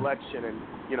out of the election, and,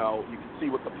 you can see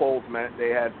what the polls meant. They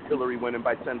had Hillary winning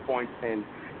by 10 points, and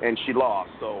she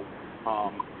lost. So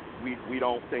we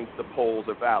don't think the polls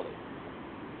are valid.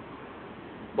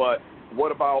 But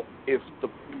what about if the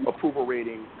approval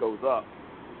rating goes up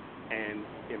and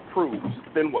improves?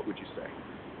 Then what would you say?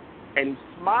 And he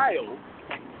smiled,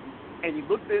 and he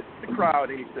looked at the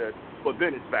crowd, and he said, well,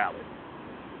 then it's valid.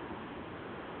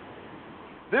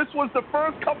 This was the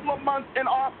first couple of months in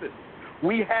office.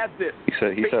 We had this.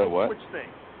 He said what? Switch thing.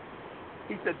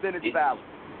 He said, then it's valid.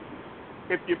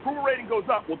 If the approval rating goes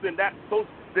up, well, then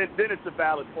it's a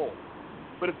valid poll.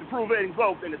 But if the approval rating's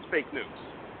low, then it's fake news.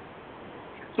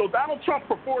 So Donald Trump,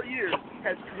 for 4 years,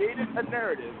 has created a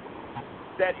narrative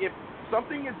that if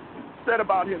something is said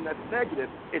about him that's negative,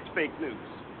 it's fake news.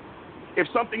 If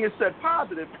something is said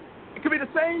positive, it could be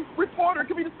the same reporter, it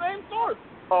could be the same source.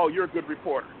 Oh, you're a good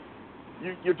reporter.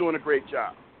 You're doing a great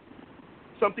job.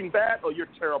 Something bad, oh, you're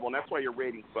terrible, and that's why your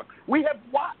ratings suck. We have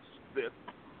watched this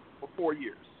for 4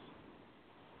 years.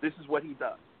 This is what he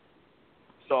does.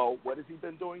 So what has he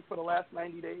been doing for the last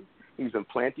 90 days? He's been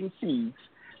planting seeds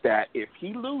that if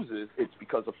he loses, it's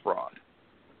because of fraud.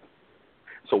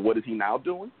 So what is he now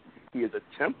doing? He is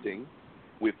attempting,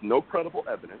 with no credible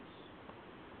evidence,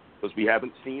 because we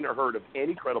haven't seen or heard of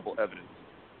any credible evidence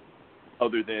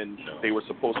other than they were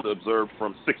supposed to observe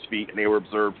from 6 feet and they were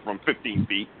observed from 15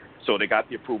 feet, so they got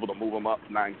the approval to move them up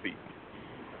 9 feet.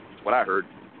 That's what I heard,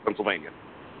 Pennsylvania.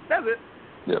 That's it.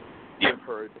 Yep. I've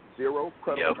heard zero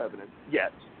credible evidence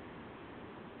yet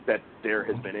that there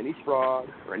has been any fraud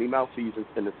or any malfeasance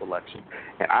in this election.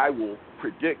 And I will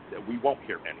predict that we won't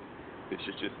hear any. This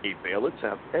is just a veiled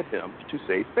attempt at him to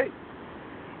save face.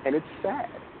 And it's sad.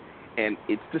 And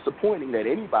it's disappointing that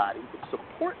anybody would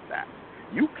support that.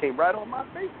 You came right on my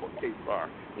Facebook, K-Star,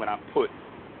 when I put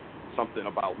something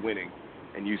about winning,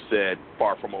 and you said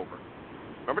far from over.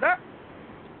 Remember that?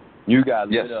 You got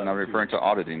lit Yes, up, and I'm referring to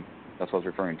auditing. That's what I was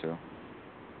referring to.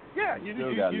 Yeah,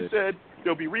 you said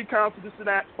there'll be recounts of this and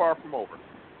that, far from over.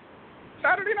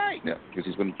 Saturday night. Yeah, because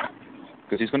he's going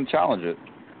to challenge it.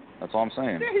 That's all I'm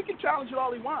saying. Yeah, he can challenge it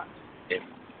all he wants. It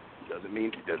doesn't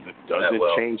mean it doesn't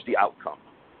change the outcome.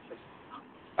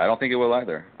 I don't think it will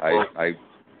either. I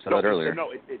said that earlier.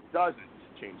 No, it doesn't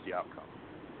change the outcome.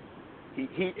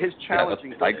 His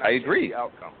challenging I agree. the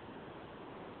outcome.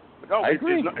 No, I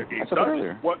agree. It I said that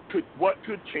earlier. What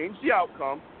could change the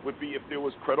outcome would be if there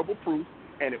was credible proof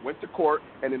and it went to court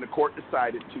and then the court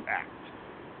decided to act.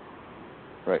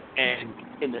 Right. And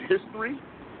in the history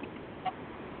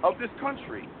of this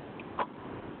country,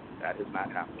 that has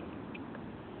not happened.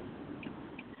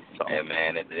 So. Yeah,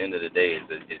 man. At the end of the day,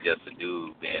 it's just a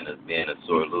dude being a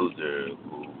sore loser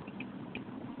who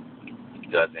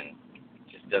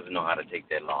doesn't know how to take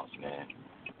that loss, man.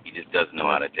 He just doesn't know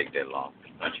how to take that loss. The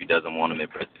country doesn't want him in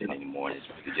president anymore.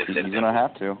 He's gonna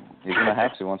have to. He's gonna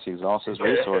have to once he exhausts his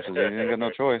resources. He ain't got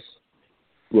no choice.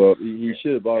 Well, he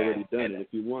should have already done it.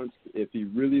 If he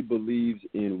really believes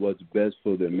in what's best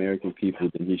for the American people,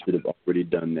 then he should have already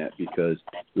done that, because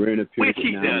we're in a period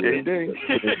now.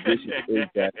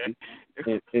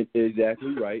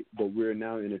 Exactly right. But we're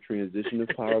now in a transition of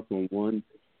power from one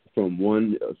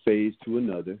phase to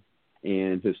another,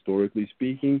 and historically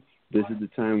speaking, this is the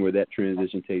time where that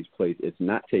transition takes place. It's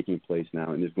not taking place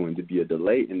now, and there's going to be a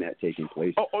delay in that taking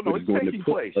place. No, it's taking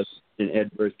place. Us in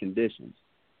adverse conditions.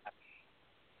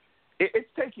 It's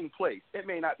taking place. It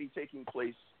may not be taking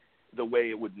place the way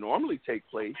it would normally take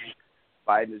place.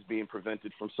 Biden is being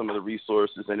prevented from some of the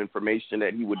resources and information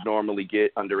that he would normally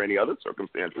get under any other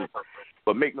circumstances.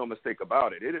 But make no mistake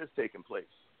about it, it is taking place.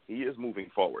 He is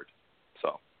moving forward.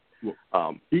 So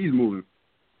he's moving,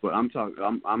 but I'm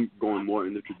going more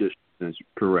in the traditional sense.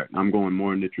 Correct. I'm going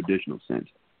more in the traditional sense.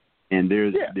 And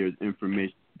there's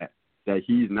information that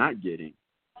he's not getting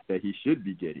that he should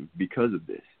be getting because of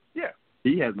this. Yeah.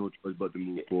 He has no choice but to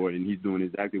move forward, and he's doing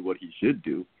exactly what he should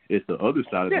do. It's the other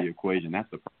side of the equation. That's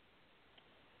the problem.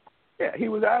 Yeah, he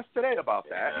was asked today about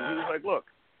that, and he was like, look,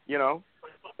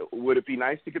 would it be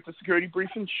nice to get the security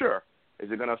briefing? Sure.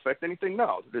 Is it going to affect anything?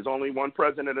 No. There's only one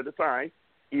president at a time.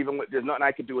 There's nothing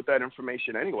I could do with that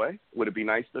information anyway. Would it be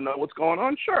nice to know what's going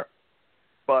on? Sure.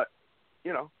 But,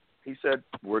 he said,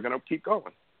 we're going to keep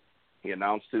going. He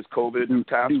announced his COVID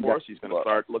task force. He's going to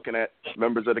start looking at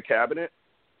members of the cabinet.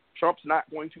 Trump's not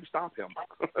going to stop him.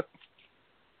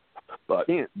 But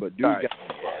dude,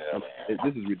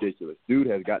 this is ridiculous. Dude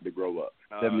has got to grow up.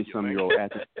 70-some-year-old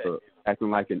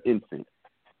acting like an infant.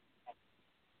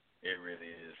 It really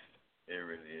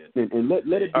is. And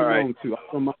let it be known too.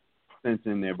 I'll throw my sense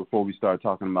in there before we start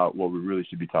talking about what we really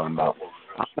should be talking about.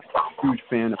 I'm not a huge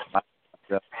fan of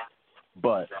myself,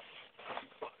 but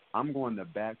I'm going to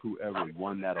back whoever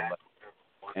won that election.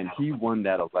 And he won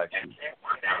that election.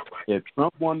 If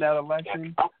Trump won that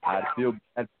election, I'd feel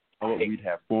bad. We'd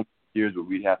have 4 more years, but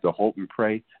we'd have to hope and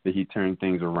pray that he turned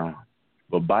things around.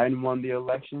 But Biden won the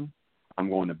election. I'm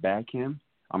going to back him.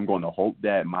 I'm going to hope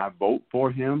that my vote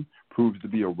for him proves to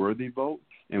be a worthy vote,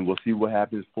 and we'll see what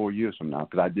happens 4 years from now.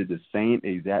 Because I did the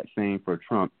exact same for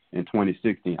Trump in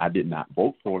 2016. I did not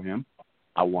vote for him.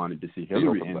 I wanted to see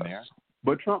Hillary in there,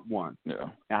 but Trump won. Yeah.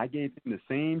 And I gave him the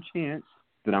same chance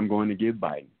that I'm going to give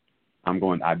Biden.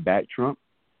 I backed Trump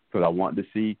because I want to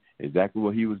see exactly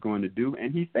what he was going to do,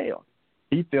 and he failed.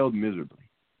 He failed miserably.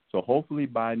 So hopefully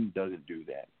Biden doesn't do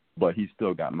that, but he's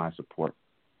still got my support.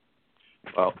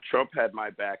 Well, Trump had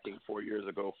my backing 4 years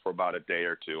ago for about a day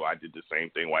or two. I did the same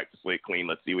thing, wiped the slate clean,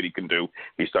 let's see what he can do.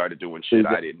 He started doing shit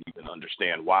I didn't even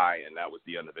understand why, and that was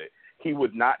the end of it. He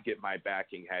would not get my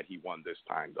backing had he won this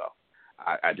time, though.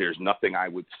 There's nothing I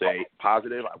would say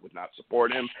positive. I would not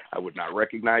support him. I would not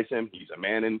recognize him. He's a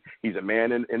man in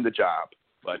the job.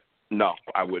 But no,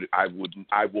 I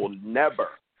will never.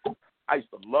 I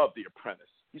used to love The Apprentice.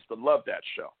 Used to love that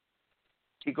show.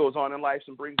 He goes on in life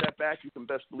and brings that back. You can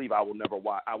best believe I will never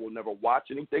watch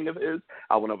anything of his.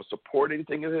 I will never support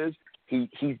anything of his.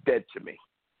 He's dead to me.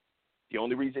 The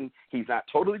only reason he's not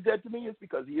totally dead to me is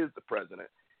because he is the president.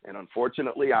 And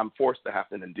unfortunately, I'm forced to have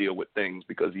to then deal with things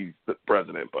because he's the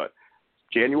president. But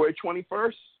January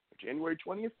 21st, January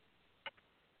 20th,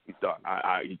 he's done.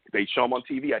 They show him on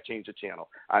TV. I change the channel.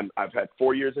 I've had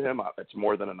 4 years of him. It's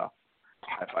more than enough.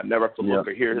 If I never have to look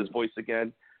or hear his voice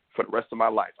again for the rest of my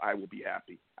life, I will be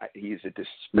happy. He is a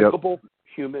despicable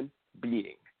human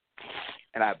being.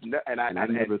 And I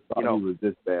never thought he was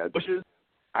this bad. Bushes,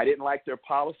 I didn't like their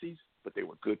policies, but they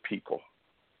were good people.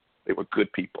 They were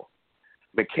good people.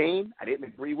 McCain, I didn't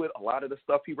agree with a lot of the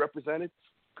stuff he represented.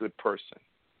 Good person.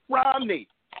 Romney.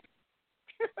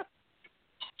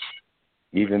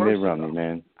 Even Mitt Romney,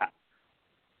 man.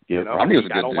 Romney was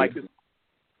a good dude. Like his,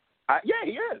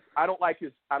 he is. I don't like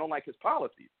his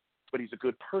policies, but he's a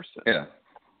good person. Yeah.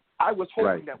 I was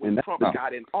hoping that when Trump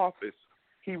got in office,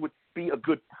 he would be a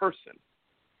good person.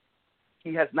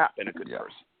 He has not been a good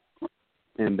person.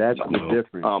 And that's the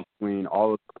difference between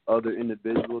all of the other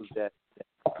individuals that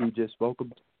he just spoke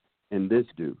about and this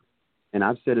dude. And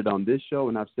I've said it on this show,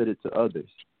 and I've said it to others.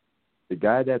 The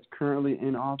guy that's currently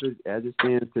in office, as it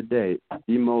stands today, is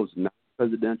the most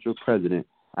non-presidential president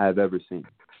I have ever seen.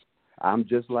 I'm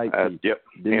just like him.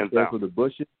 Didn't care for the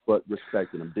Bushes, but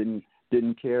respected him.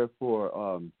 Didn't care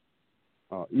for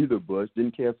either Bush.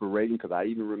 Didn't care for Reagan because I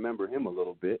even remember him a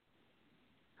little bit.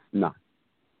 Nah.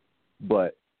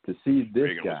 But to see this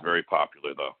Reagan guy. was very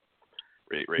popular, though.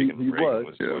 Reagan he was.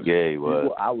 Yeah, he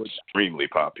was. I was extremely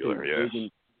popular. Yeah.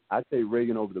 I'd say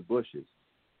Reagan over the Bushes,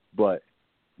 but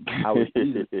I would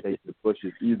either take the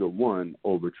Bushes, either one,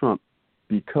 over Trump,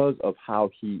 because of how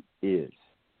he is,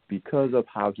 because of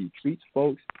how he treats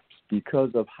folks,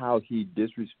 because of how he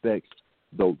disrespects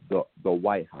the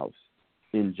White House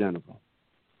in general.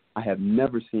 I have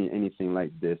never seen anything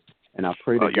like this, and I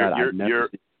pray to God I've never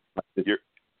seen like this.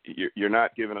 You're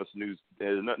not giving us news.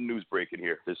 There's nothing news breaking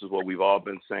here. This is what we've all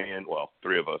been saying. Well,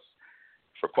 three of us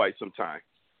for quite some time.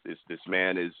 This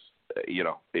man is,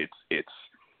 it's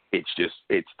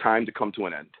time to come to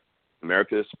an end.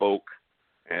 America has spoke,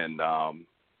 and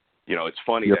it's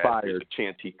funny that there's a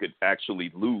chance he could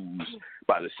actually lose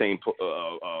by the same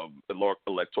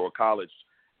electoral college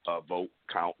vote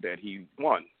count that he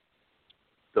won.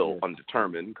 Still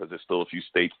undetermined because there's still a few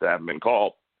states that haven't been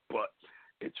called, but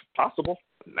it's possible.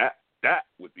 And that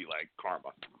would be like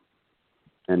karma.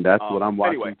 And that's what I'm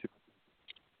watching anyway. too.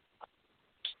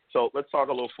 So let's talk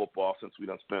a little football since we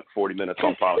done spent 40 minutes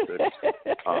on politics.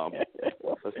 Let's talk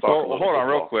hold on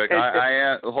real quick.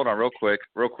 Hold on real quick.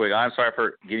 I'm sorry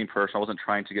for getting personal. I wasn't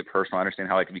trying to get personal. I understand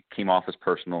how it came off as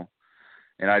personal,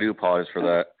 and I do apologize for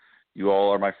that. You all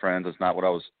are my friends. That's not what I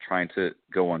was trying to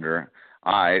go under.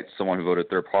 Someone who voted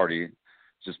third party,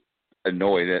 just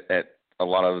annoyed at a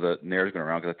lot of the narratives going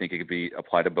around because I think it could be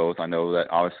applied to both. I know that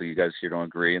obviously you guys here don't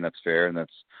agree, and that's fair, and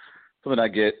that's something I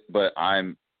get. But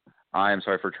I'm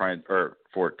sorry for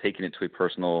taking it to a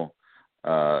personal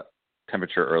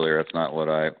temperature earlier. That's not what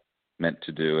I meant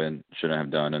to do and shouldn't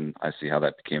have done, and I see how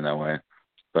that became that way.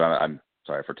 But I'm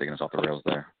sorry for taking us off the rails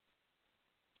there.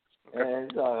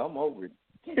 And I'm over it.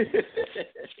 Okay.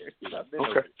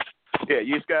 Yeah,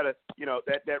 you just gotta,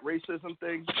 that racism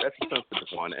thing. That's a sensitive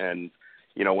one, and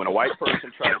when a white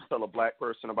person tries to tell a black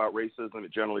person about racism,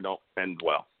 it generally don't end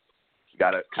well. You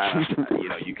gotta kind of,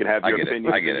 you can have your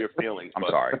opinions and your feelings. I'm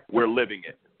but sorry. We're living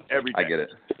it every day. I get it.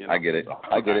 I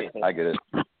get it.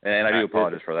 And I do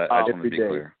apologize for that. I just want to be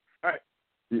clear. All right.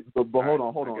 But hold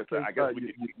on. I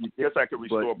guess I could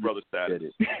restore brother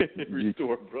status.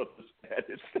 Restore brother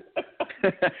status.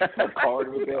 A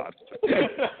card with that.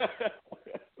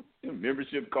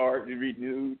 Membership card to be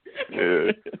renewed.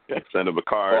 Yeah. Send him a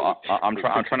card. Well, I'm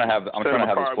trying to have this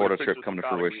Florida trip come to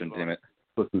fruition. Damn it.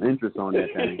 Put some interest on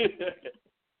that thing.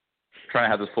 Trying to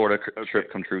have this Florida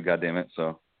trip come true. God damn it.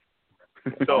 So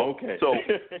okay. So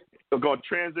we're going to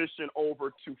transition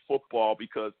over to football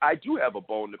because I do have a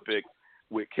bone to pick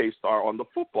with K-Star on the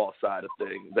football side of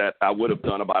things that I would have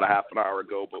done about a half an hour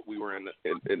ago, but we were in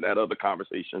that other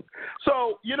conversation.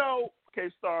 So,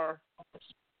 K-Star,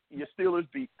 your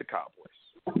Steelers beat the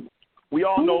Cowboys. We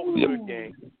all know it was a good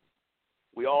game.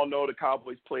 We all know the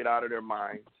Cowboys played out of their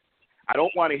minds. I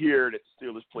don't want to hear that the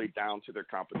Steelers played down to their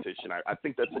competition. I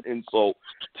think that's an insult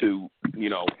to,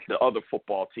 the other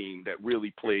football team that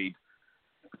really played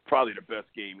probably the best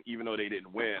game, even though they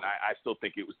didn't win. I still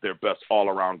think it was their best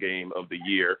all-around game of the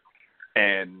year.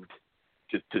 And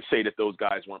to say that those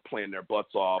guys weren't playing their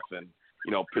butts off and,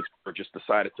 Pittsburgh just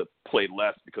decided to play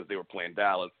less because they were playing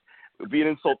Dallas, it would be an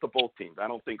insult to both teams. I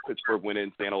don't think Pittsburgh went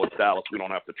in saying, it's Dallas, we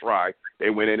don't have to try. They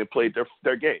went in and played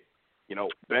their game.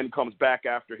 Ben comes back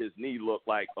after his knee looked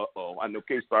like, I know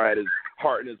K-Star had his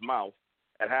heart in his mouth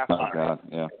at halftime. Oh, God,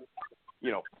 yeah.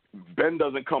 Ben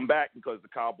doesn't come back because the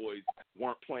Cowboys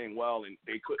weren't playing well and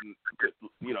they couldn't,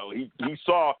 he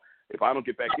saw, if I don't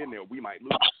get back in there, we might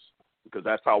lose because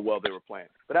that's how well they were playing.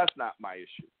 But that's not my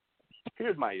issue.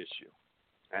 Here's my issue.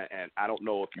 And I don't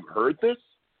know if you heard this,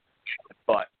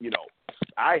 but,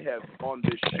 I have on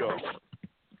this show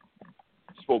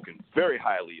spoken very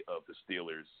highly of the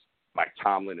Steelers. Mike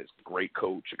Tomlin is a great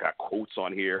coach. I got quotes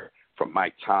on here from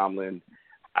Mike Tomlin.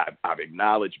 I've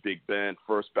acknowledged Big Ben,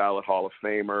 first ballot Hall of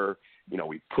Famer.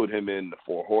 We put him in the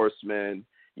Four Horsemen.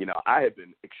 I have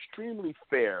been extremely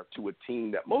fair to a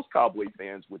team that most Cowboy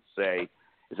fans would say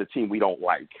is a team we don't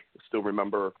like. I still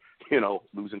remember,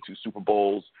 losing 2 Super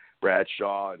Bowls,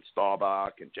 Bradshaw and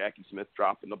Staubach and Jackie Smith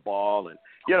dropping the ball, and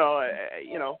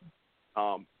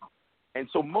and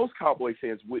so most Cowboy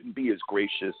fans wouldn't be as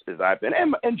gracious as I've been,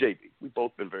 and JB. We've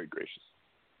both been very gracious.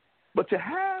 But to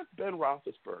have Ben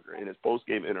Roethlisberger in his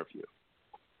post-game interview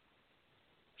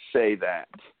say that,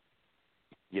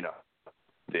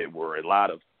 there were a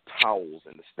lot of towels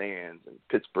in the stands and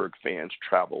Pittsburgh fans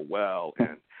travel well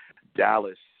and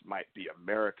Dallas might be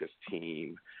America's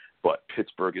team, but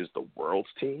Pittsburgh is the world's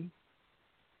team.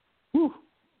 Whew.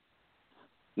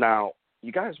 Now,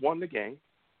 you guys won the game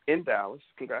in Dallas.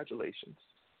 Congratulations.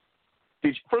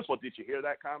 First of all, did you hear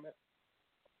that comment?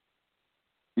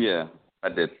 Yeah, I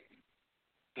did.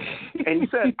 And he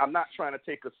said, I'm not trying to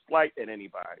take a slight at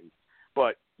anybody,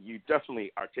 but you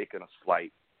definitely are taking a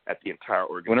slight at the entire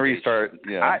organization. Whenever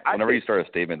you start a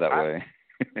statement that way,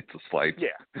 it's a slight.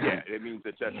 Yeah, it means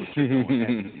that's what you're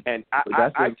doing. And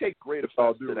I take great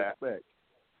offense to that. Respect.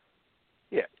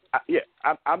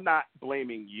 I'm not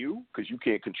blaming you because you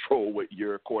can't control what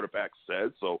your quarterback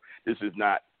says. So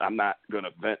I'm not going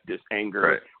to vent this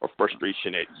anger or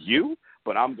frustration at you,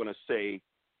 but I'm going to say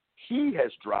he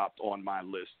has dropped on my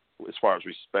list as far as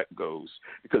respect goes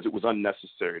because it was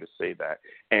unnecessary to say that.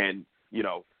 And,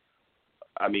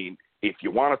 if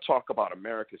you want to talk about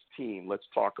America's team, let's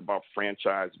talk about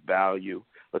franchise value.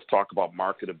 Let's talk about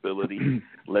marketability.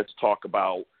 Let's talk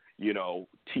about,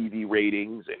 TV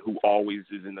ratings and who always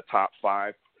is in the top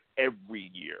 5 every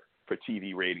year for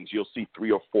TV ratings. You'll see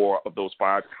 3 or 4 of those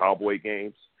 5 Cowboy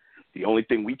games. The only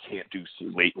thing we can't do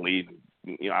lately,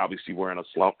 obviously we're in a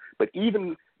slump, but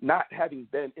even not having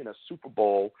been in a Super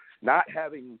Bowl, not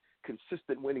having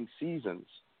consistent winning seasons,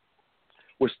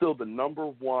 we're still the number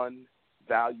 1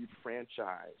 valued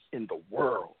franchise in the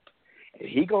world. And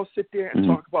he gonna sit there and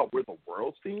talk about we're the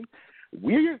world's team?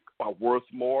 We are worth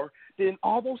more than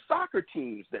all those soccer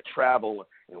teams that travel,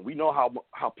 and we know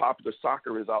how popular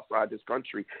soccer is outside this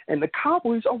country. And the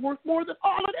Cowboys are worth more than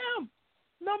all of them.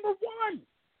 Number 1.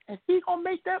 And he gonna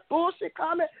make that bullshit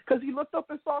comment because he looked up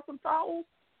and saw some towels?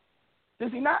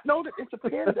 Does he not know that it's a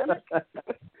pandemic?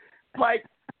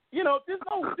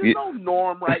 There's no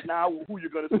norm right now who you're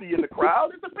going to see in the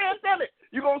crowd. It's a pandemic.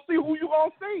 You're going to see who you're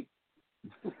going to see.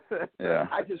 Yeah.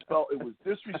 I just felt it was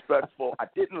disrespectful. I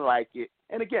didn't like it.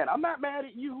 And again, I'm not mad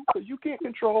at you because you can't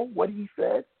control what he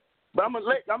said. But I'm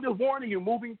just warning you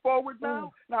moving forward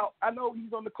now. Now, I know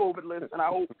he's on the COVID list, and I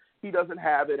hope he doesn't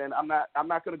have it, and I'm not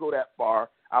going to go that far.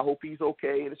 I hope he's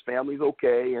okay and his family's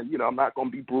okay, and, I'm not going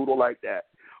to be brutal like that.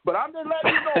 But I'm just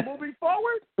letting you know, moving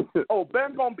forward,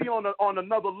 Ben's gonna be on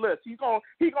another list. He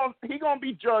gonna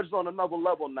be judged on another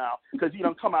level now because he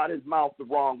done come out his mouth the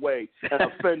wrong way and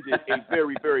offended a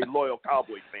very, very loyal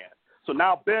Cowboy fan. So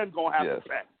now Ben gonna have to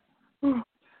pay.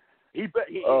 He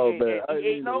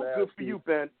ain't no good for you,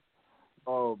 Ben.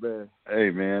 Oh man. Hey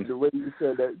man. The way you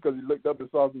said that because he looked up and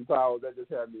saw some towels, that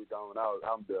just had me going.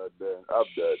 I'm done, Ben. I'm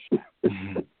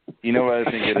done. You know what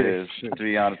I think it is. To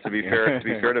be honest, to be fair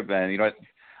to Ben, you know what?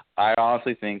 I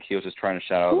honestly think he was just trying to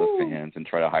shout out the fans and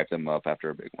try to hype them up after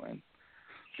a big win.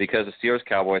 Because the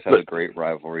Steelers-Cowboys have a great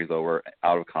rivalry, though we're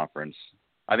out of conference.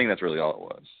 I think that's really all it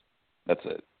was. That's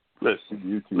it.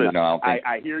 Listen,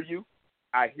 I hear you.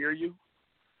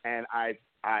 And I,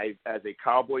 as a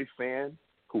Cowboy fan,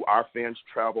 who our fans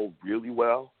travel really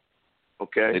well,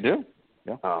 okay? They do.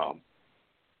 Yeah.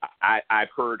 I've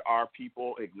heard our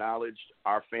people acknowledge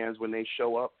our fans when they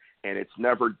show up. And it's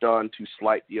never done to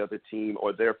slight the other team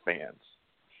or their fans.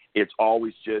 It's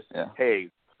always just, hey,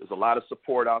 there's a lot of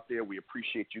support out there. We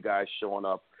appreciate you guys showing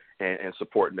up and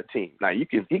supporting the team. Now, he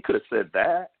could have said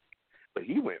that, but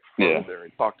he went further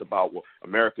and talked about, well,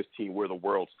 America's team, we're the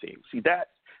world's team. See,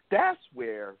 that's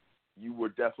where you were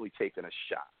definitely taking a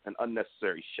shot, an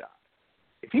unnecessary shot.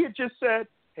 If he had just said,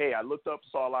 hey, I looked up,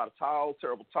 saw a lot of towels,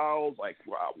 terrible towels, like,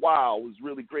 wow, it was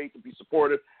really great to be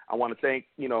supportive. I want to thank,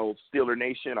 Steeler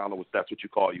Nation. I don't know if that's what you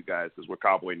call you guys because we're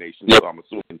Cowboy Nation, so I'm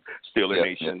assuming Steeler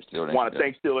Nation. I want to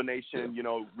thank Steeler Nation,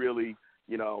 really,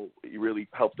 you really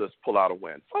helped us pull out a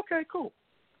win. Okay, cool.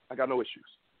 I got no issues.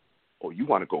 Oh, you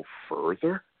want to go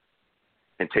further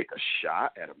and take a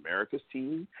shot at America's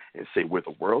team and say we're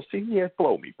the world's team? Yeah,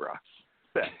 blow me, bro.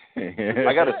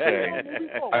 I gotta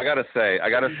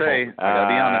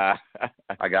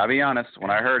be honest.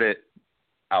 When I heard it,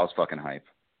 I was fucking hype.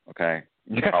 Okay,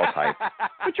 I was hype.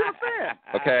 But you're a fan.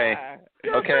 Okay,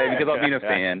 because I'm being a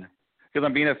fan.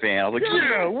 I was like,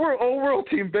 yeah, we're a world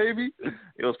team, baby.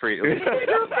 It was pretty. You're a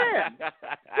fan.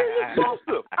 You're supposed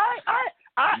to.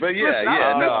 I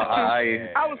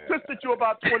was pissed at you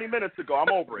about 20 minutes ago.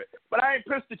 I'm over it. But I ain't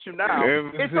pissed at you now.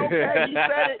 It's okay. You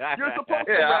said it. You're supposed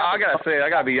to. Yeah, I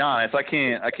gotta be honest. I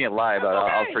can't lie about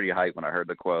it. I was pretty hyped when I heard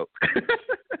the quote.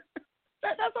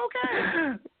 That's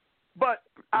okay. But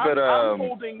I'm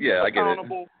holding you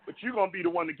accountable. But you're gonna be the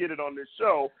one to get it on this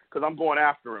show because I'm going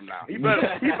after him now. He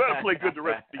better play good the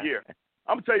rest of the year.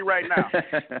 I'm gonna tell you right now.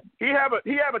 He have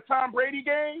a Tom Brady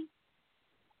game.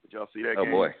 Did y'all see that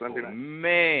game? Boy. Sunday night?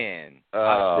 Man.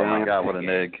 Oh, my God, what an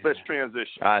egg. Let's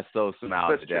transition. I so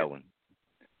smiled at that one.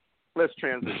 Let's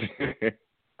transition.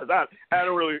 I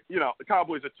don't really, the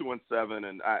Cowboys are 2-7,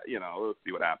 and let's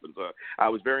see what happens. I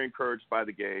was very encouraged by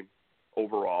the game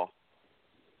overall.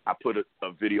 I put a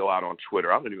video out on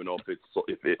Twitter. I don't even know if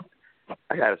it.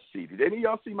 I gotta see. Did any of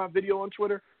y'all see my video on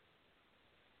Twitter?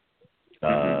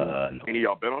 No. Any of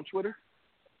y'all been on Twitter?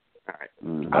 All right.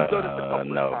 I've done it a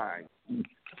couple of times.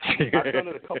 I've done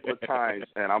it a couple of times,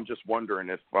 and I'm just wondering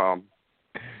if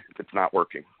it's not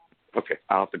working. Okay,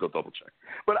 I'll have to go double check.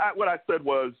 But what I said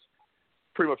was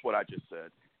pretty much what I just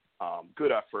said.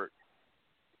 Good effort.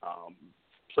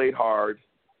 Played hard.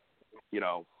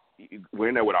 We're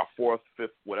in there with our fourth,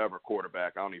 fifth, whatever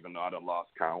quarterback. I don't even know. I done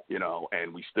lost count,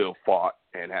 and we still fought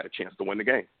and had a chance to win the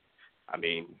game. I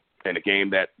mean, in a game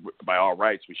that, by all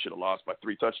rights, we should have lost by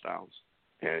 3 touchdowns.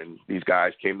 And these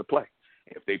guys came to play.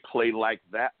 If they play like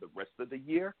that the rest of the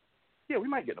year, yeah, we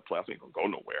might get in the playoffs. We ain't going to go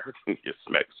nowhere.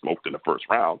 Get smoked in the first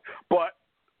round. But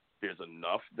there's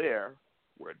enough there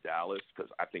where Dallas,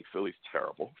 because I think Philly's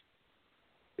terrible. I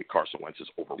think Carson Wentz is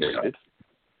overrated.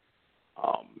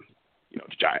 Yeah.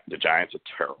 The Giants are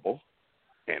terrible.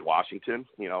 And Washington,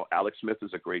 Alex Smith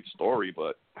is a great story,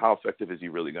 but how effective is he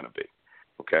really going to be?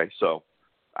 Okay, so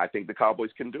I think the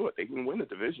Cowboys can do it. They can win the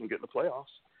division, get in the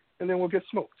playoffs, and then we'll get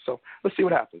smoked. So let's see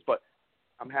what happens. But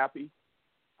I'm happy.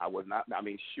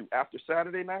 After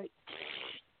Saturday night,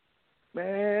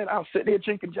 man, I was sitting there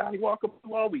drinking Johnny Walker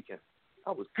Blue all weekend.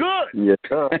 I was good. Yes,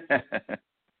 sir.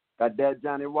 Got that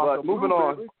Johnny Walker. But moving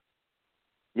on. Baby.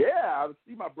 Yeah, I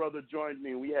see my brother joined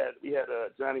me. We had a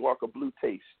Johnny Walker Blue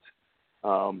taste.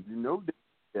 I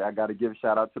got to give a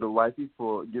shout out to the wifey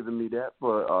for giving me that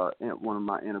for one of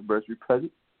my anniversary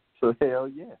presents. So hell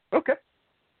yeah. Okay.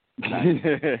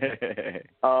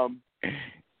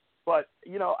 But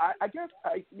I guess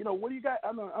what do you got?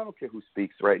 I don't care who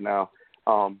speaks right now.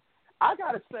 I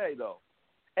gotta say though,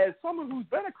 as someone who's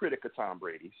been a critic of Tom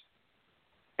Brady's,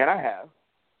 and I have,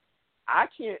 I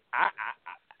can't.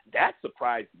 That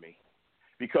surprised me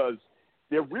because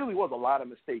there really was a lot of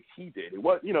mistakes he did. It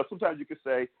was, sometimes you could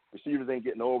say receivers ain't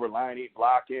getting over, line ain't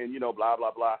blocking, blah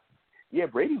blah blah. Yeah,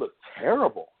 Brady looked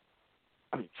terrible.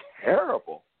 I mean,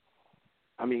 terrible.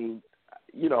 I mean,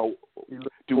 do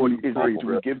we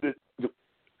give it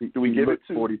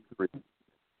to 43?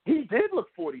 He did look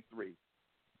 43.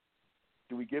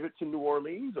 Do we give it to New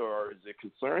Orleans, or is it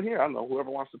concern here? I don't know. Whoever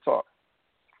wants to talk.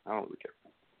 I don't really care.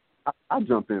 I'll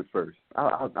jump in first.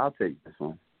 I'll take this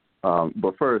one.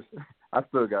 But first, I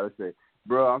still gotta say,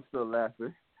 bro, I'm still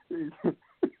laughing. He's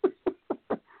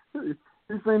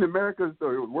saying America's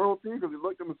the world team because he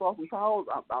looked at him and saw some towels.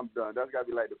 I'm done. That's got to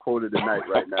be like the quote of the night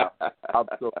right now. I'm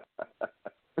still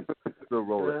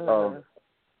rolling.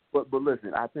 But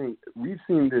listen, I think we've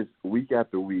seen this week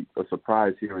after week, a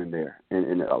surprise here and there.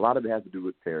 And a lot of it has to do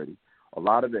with parity. A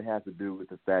lot of it has to do with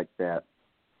the fact that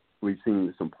we've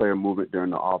seen some player movement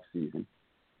during the offseason.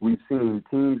 We've seen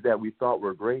teams that we thought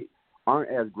were great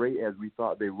aren't as great as we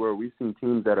thought they were. We've seen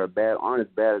teams that are bad aren't as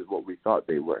bad as what we thought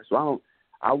they were. So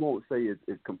I won't say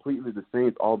it's completely the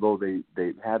Saints, although they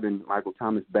having Michael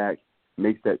Thomas back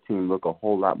makes that team look a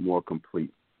whole lot more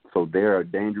complete. So they're a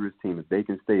dangerous team. If they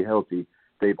can stay healthy,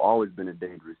 they've always been a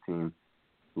dangerous team.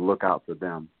 Look out for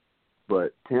them.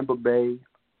 But Tampa Bay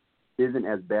isn't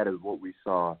as bad as what we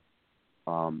saw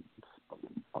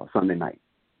Sunday night.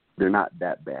 They're not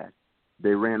that bad.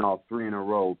 They ran off 3 in a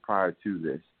row prior to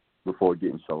this before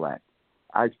getting shellacked.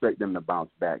 I expect them to bounce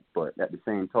back, but at the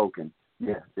same token,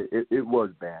 yeah, it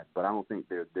was bad, but I don't think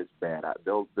they're this bad.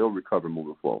 They'll recover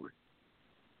moving forward.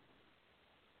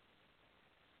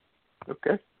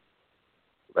 Okay.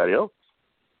 Anybody else?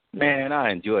 Man,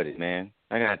 I enjoyed it, man.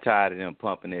 I got tired of them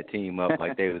pumping their team up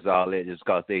like they was all that just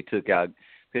because they took out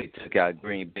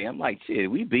Green Bay. I'm like, shit,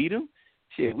 we beat them.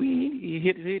 Shit, he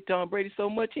hit Tom Brady so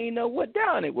much he didn't know what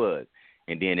down it was.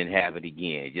 And then it happened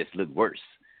again. It just looked worse.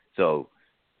 So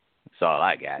that's all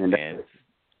I got, man. It's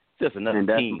just another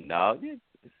team, dog.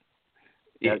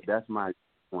 That's my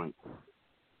point.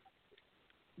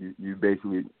 You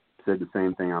basically said the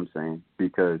same thing I'm saying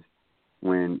because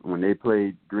when they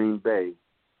played Green Bay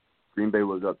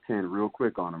was up 10 real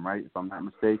quick on them, right? If I'm not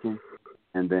mistaken.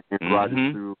 And then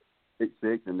Rodgers threw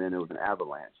 6-6, and then it was an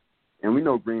avalanche. And we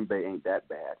know Green Bay ain't that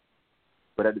bad.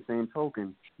 But at the same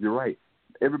token, you're right.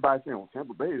 Everybody's saying, well,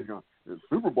 Tampa Bay is going to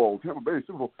Super Bowl, Tampa Bay,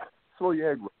 Super Bowl. Slow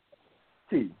your egg.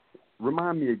 T,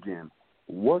 remind me again,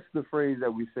 what's the phrase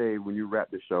that we say when you wrap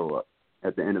the show up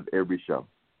at the end of every show?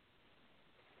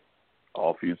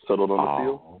 All feuds settled on the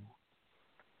field.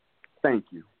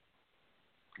 Thank you.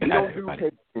 We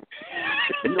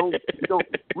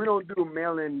don't do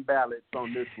mail-in ballots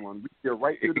on this one. We get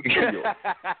right to the field.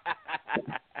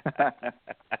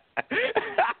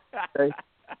 Okay?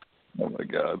 Oh my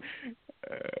God.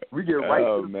 We get right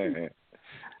to the man. field.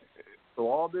 So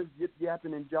all this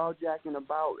yip-yapping and jaw-jacking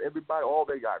about everybody, all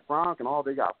they got Gronk and all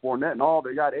they got Fournette and all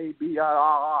they got AB,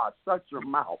 shut your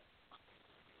mouth.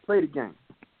 Play the game.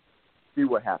 See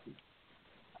what happens.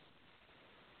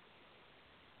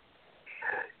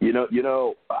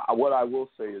 What I will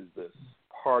say is this: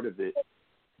 part of it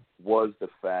was the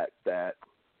fact that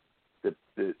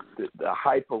the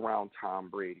hype around Tom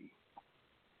Brady,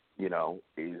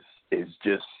 is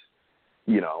just,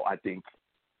 I think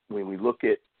when we look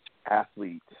at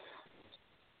athletes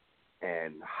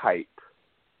and hype,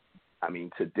 I mean,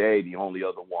 today the only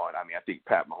other one, I think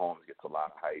Pat Mahomes gets a lot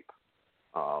of hype.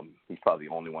 He's probably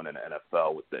the only one in the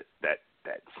NFL with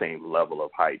that same level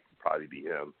of hype. Probably be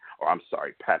him, or I'm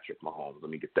sorry, Patrick Mahomes. Let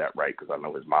me get that right because I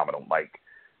know his mama don't like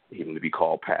him to be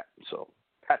called Pat. So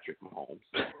Patrick Mahomes.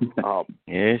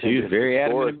 Yeah, she was very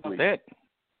adamant about that.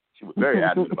 She was very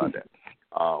adamant about that.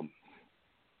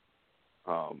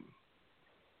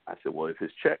 I said, well, if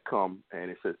his check come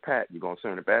and it says Pat, you gonna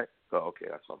send it back? Oh, okay,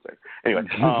 that's what I'm saying. Anyway,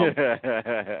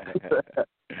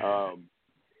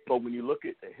 but when you look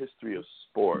at the history of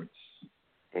sports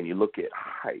and you look at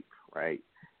hype, right?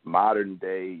 Modern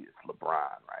day is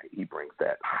LeBron, right? He brings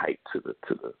that hype to the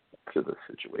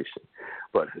situation.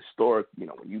 But historic,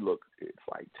 when you look, it's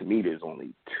like, to me, there's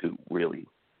only two really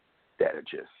that are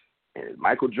just, and it's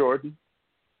Michael Jordan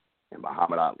and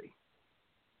Muhammad Ali.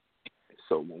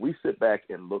 So when we sit back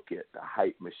and look at the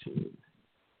hype machine,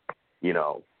 you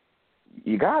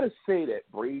got to say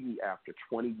that Brady, after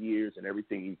 20 years and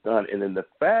everything he's done, and then the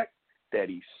fact that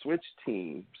he switched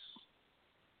teams,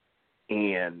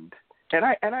 and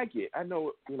I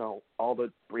know, all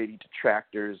the Brady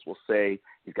detractors will say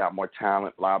he's got more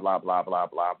talent, blah, blah, blah, blah,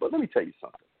 blah. But let me tell you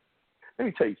something.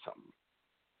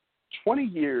 20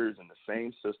 years in the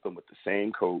same system with the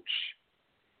same coach,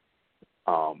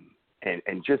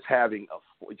 and just having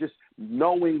just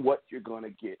knowing what you're going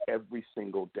to get every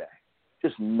single day,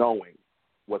 just knowing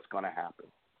what's going to happen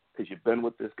because you've been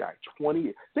with this guy 20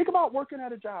 years. Think about working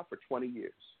at a job for 20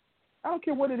 years. I don't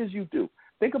care what it is you do.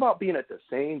 Think about being at the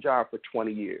same job for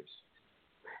 20 years,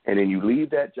 and then you leave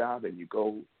that job and you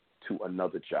go to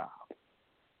another job.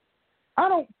 I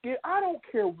don't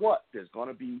care what. There's going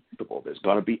to be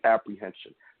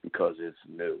apprehension because it's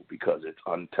new, because it's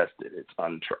untested,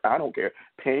 I don't care.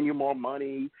 Paying you more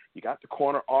money, you got the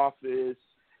corner office,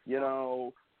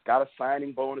 got a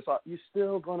signing bonus. You're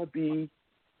still going to be,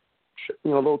 a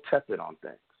little tepid on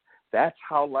things. That's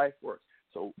how life works.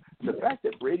 So the fact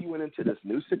that Brady went into this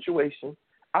new situation,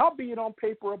 albeit on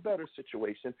paper a better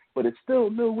situation, but it's still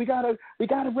new. We gotta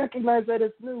recognize that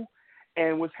it's new,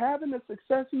 and was having the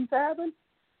success he's having.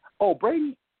 Oh,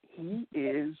 Brady, he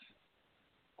is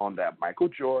on that Michael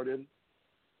Jordan.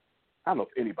 I don't know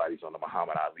if anybody's on the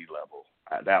Muhammad Ali level.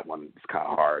 That one is kind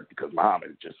of hard because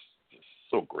Muhammad is just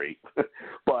so great,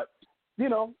 but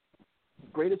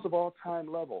greatest of all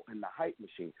time level in the hype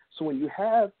machine. So when you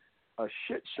have a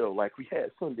shit show like we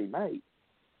had Sunday night,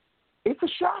 it's a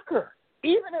shocker.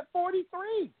 Even at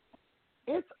 43,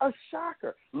 it's a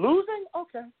shocker. Losing,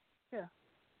 okay, yeah,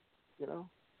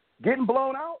 getting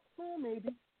blown out, well, maybe,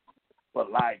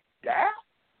 but like that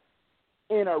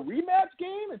in a rematch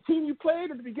game, a team you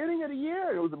played at the beginning of the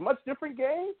year, it was a much different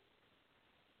game,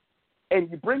 and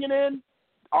you're bringing in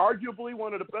arguably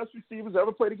one of the best receivers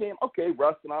ever played a game. Okay,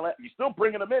 Russ and all that, you're still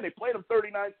bringing them in. They played him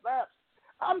 39 snaps.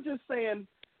 I'm just saying.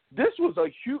 This was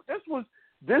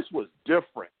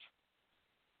different.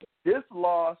 This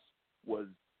loss was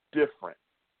different.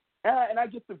 And I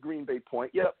get the Green Bay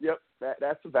point. Yep,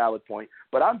 that's a valid point.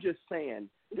 But I'm just saying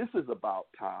this is about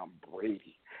Tom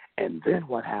Brady. And then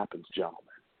what happens, gentlemen?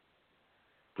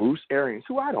 Bruce Arians,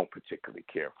 who I don't particularly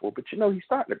care for, but he's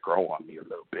starting to grow on me a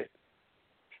little bit.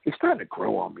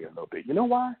 You know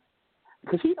why?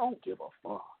 Because he don't give a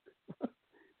fuck.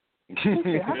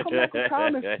 How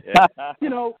come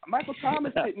Michael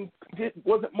Thomas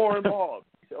wasn't more involved?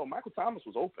 He said, Michael Thomas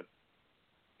was open.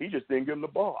 He just didn't give him the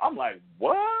ball. I'm like,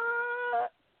 what?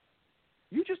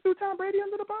 You just threw Tom Brady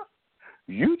under the bus?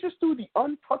 You just threw the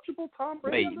untouchable Tom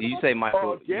Brady under the bus? Wait, did you say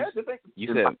Michael? You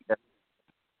said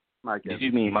Mike Did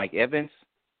you mean Mike Evans?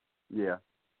 Yeah.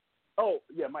 Oh,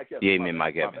 yeah, Mike Evans. Yeah, you mean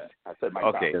Mike Evans. I said Mike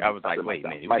Okay, Evans. I was like, wait a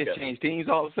minute. We just changed teams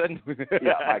all of a sudden?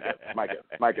 Yeah, Mike Evans.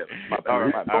 My bad. All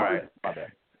right. My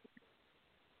bad.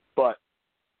 But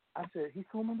I said, he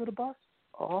threw him under the bus?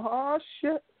 Oh,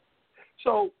 shit.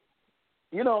 So,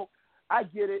 I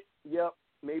get it. Yep,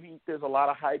 maybe there's a lot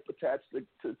of hype attached to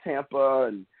Tampa,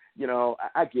 and,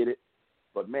 I get it.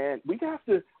 But, man, we have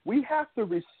to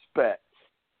respect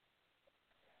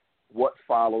what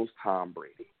follows Tom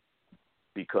Brady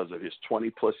because of his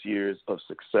 20-plus years of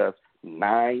success,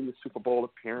 9 Super Bowl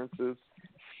appearances,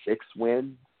 6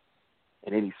 wins,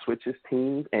 and then he switches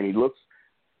teams, and he looks,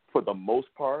 for the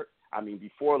most part,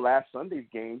 before last Sunday's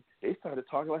game, they started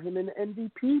talking about him in the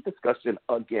MVP discussion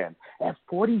again. At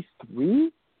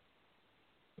 43?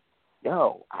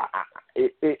 Yo,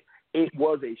 it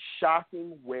was a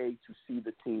shocking way to see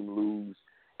the team lose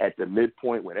at the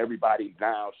midpoint when everybody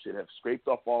now should have scraped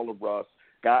off all the rust,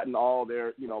 gotten all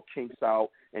their, kinks out,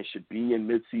 and should be in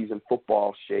midseason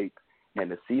football shape. And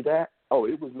to see that,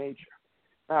 it was major.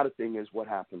 Now the thing is, what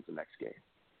happens the next game?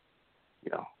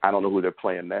 I don't know who they're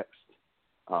playing next.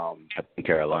 I think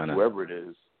Carolina. Whoever it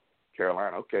is,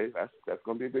 Carolina. Okay, that's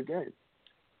going to be a good game.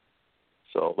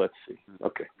 So let's see.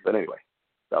 Okay, but anyway,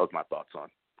 that was my thoughts on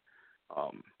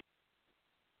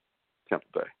Tampa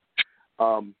Bay.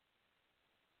 I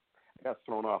got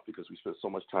thrown off because we spent so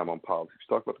much time on politics.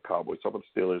 Talked about the Cowboys, talked about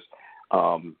the Steelers.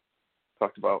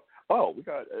 Talked about, we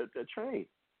got a train.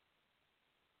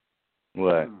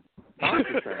 What?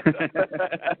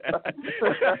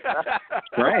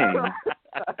 Train.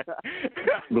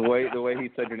 The way he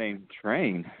said your name,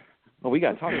 Train. Oh, we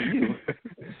got to talk to you.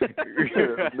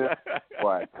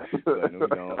 Why? No, we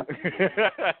don't.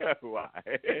 Why?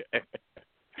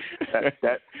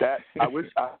 That I wish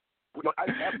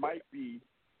that might be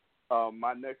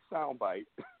my next soundbite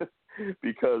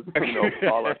because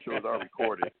all our shows are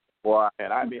recorded. Why?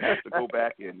 And I may have to go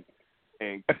back and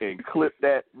clip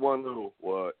that one little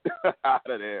what out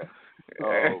of there.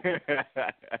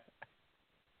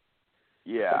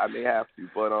 Yeah, I may have to,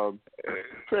 but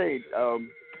Train.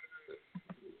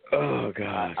 Oh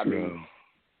gosh, I mean,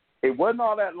 it wasn't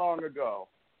all that long ago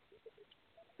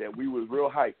that we was real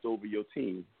hyped over your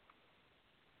team,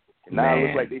 and now it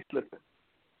looks like they slipping.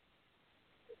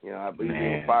 I believe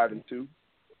they were 5-2.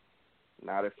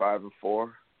 Now they're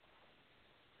 5-4.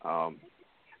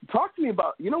 Talk to me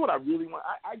about, what I really want.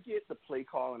 I get the play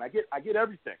call, and I get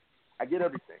everything.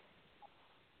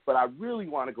 But I really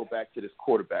want to go back to this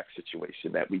quarterback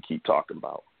situation that we keep talking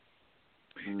about.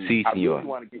 See, I really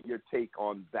want to get your take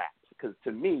on that because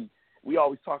to me, we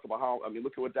always talk about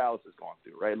look at what Dallas has gone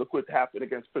through, right? Look what happened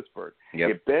against Pittsburgh. Yep.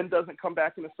 If Ben doesn't come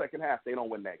back in the second half, they don't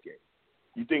win that game.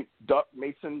 You think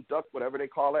Mason Duck, whatever they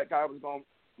call that guy, was going?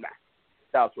 Nah,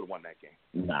 Dallas would have won that game.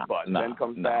 But Ben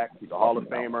comes back. He's a Hall of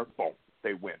Famer. Boom,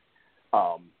 they win.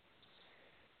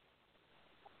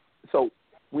 So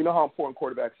we know how important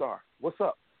quarterbacks are. What's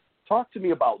up? Talk to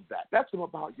me about that. That's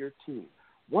about your team.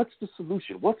 What's the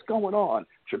solution? What's going on?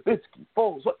 Trubisky,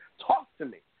 Foles, talk to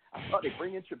me. I thought they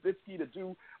bring in Trubisky to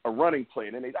do a running play,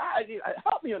 and then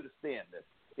help me understand this.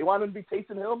 They want him to be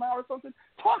Taysom Hill now or something?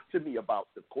 Talk to me about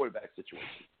the quarterback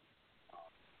situation.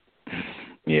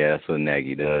 Yeah, that's what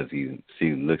Nagy does. He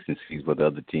looks and sees what the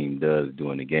other team does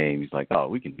during the game. He's like,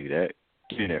 we can do that.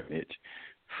 Get in there, Mitch.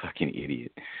 Fucking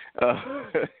idiot.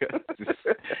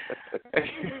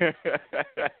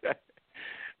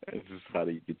 That's just how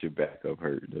do you get your back up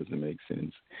hurt. It doesn't make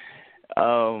sense.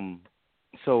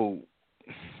 So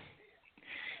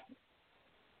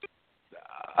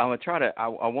I'm gonna try to. I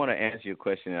want to answer your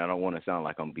question, and I don't want to sound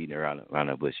like I'm beating around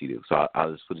the bush either. So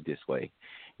I'll just put it this way.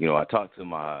 I talk to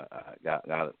my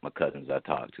cousins I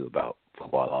talk to about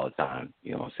football all the time.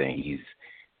 You know what I'm saying? He's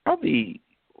probably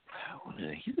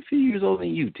he's a few years older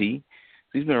than you, T.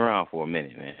 He's been around for a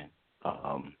minute, man.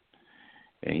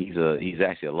 And he's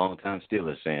actually a long-time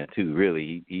Steelers fan too.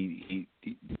 Really, he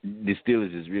the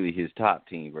Steelers is really his top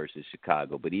team versus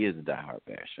Chicago, but he is a diehard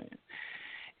Bears fan.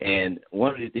 And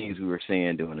one of the things we were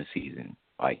saying during the season,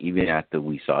 like even after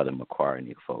we saw them acquire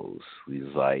Nick Foles, we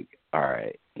was like, all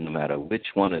right, no matter which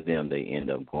one of them they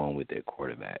end up going with their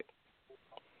quarterback,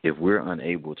 if we're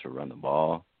unable to run the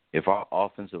ball, if our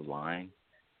offensive line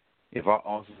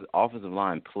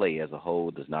play as a whole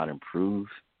does not improve,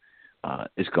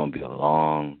 it's going to be a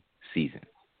long season.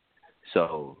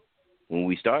 So when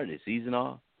we started the season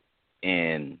off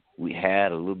and we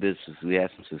had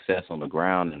some success on the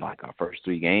ground in like our first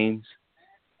 3 games,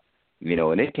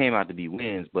 and it came out to be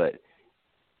wins, but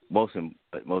most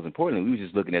importantly, we were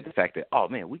just looking at the fact that, oh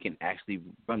man, we can actually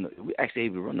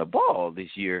able to run the ball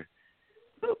this year.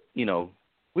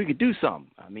 We could do something.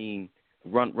 I mean,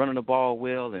 running the ball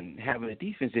well and having the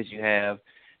defense that you have,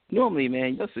 normally,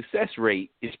 man, your success rate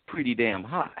is pretty damn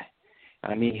high.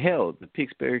 I mean, hell, the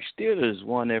Pittsburgh Steelers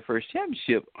won their first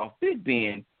championship off Big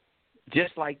Ben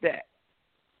just like that.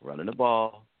 Running the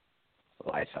ball,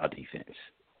 lights out defense.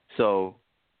 So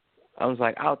I was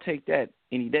like, I'll take that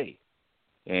any day.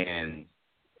 And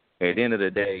at the end of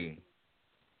the day,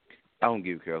 I don't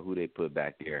give a care who they put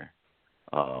back there.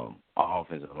 Our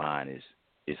offensive line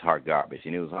is hot garbage,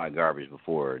 and it was hot garbage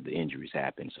before the injuries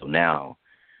happened. So now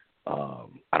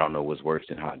I don't know what's worse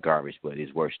than hot garbage, but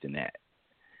it's worse than that.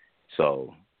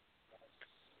 So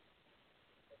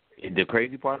the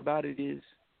crazy part about it is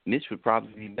Mitch would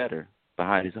probably be better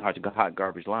behind his hot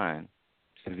garbage line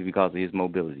simply because of his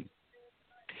mobility.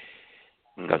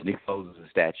 Because Nick Foles is a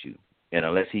statue. And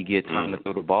unless he gets time to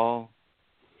throw the ball,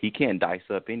 He can't dice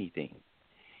up anything.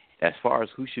 As far as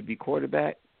who should be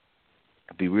quarterback,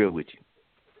 I'll be real with you.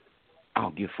 I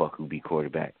don't give a fuck who be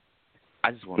quarterback.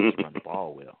 I just want to run the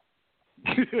ball well.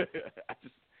 I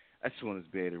just want us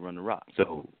to be able to run the rock.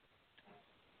 So,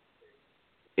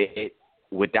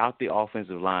 without the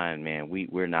offensive line, man,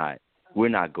 we're not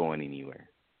going anywhere.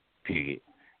 Period.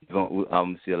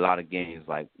 I'm see a lot of games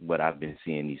like what I've been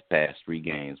seeing these past 3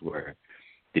 games where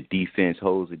the defense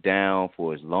holds it down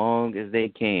for as long as they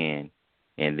can,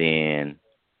 and then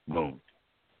boom.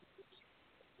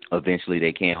 Eventually,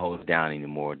 they can't hold it down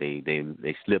anymore. They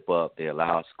slip up, they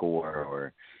allow a score,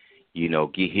 or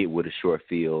get hit with a short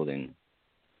field, and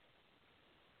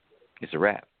it's a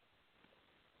wrap.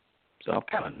 So I'm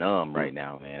kind of numb right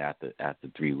now, man. After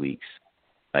 3 weeks,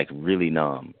 like really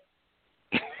numb.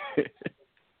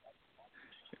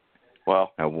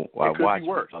 Well, I watch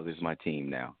because it's my team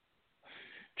now.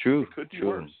 True. It could be true.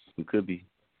 worse. It could be.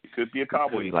 It could be a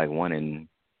Cowboys. It could be like 1 in.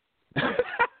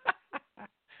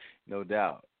 No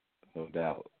doubt.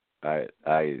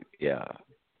 Yeah.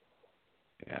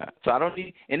 So I don't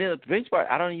need, and then the bench part,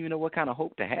 I don't even know what kind of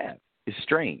hope to have. It's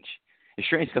strange. It's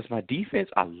strange because my defense,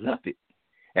 I love it.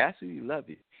 I absolutely love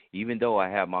it. Even though I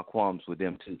have my qualms with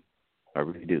them too. I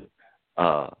really do.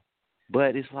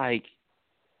 But it's like,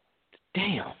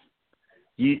 damn,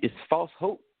 it's false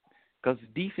hope because the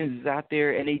defense is out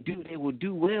there and they will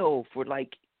do well for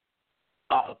like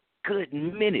a good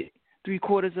minute,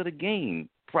 3/4 of the game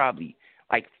probably.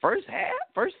 Like first half,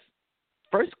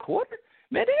 first quarter,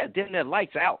 man, they had their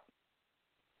lights out.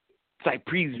 It's like,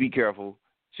 please be careful.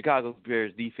 Chicago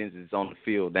Bears defense is on the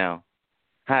field now.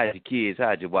 Hide your kids,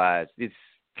 hide your wives. It's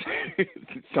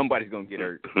somebody's gonna get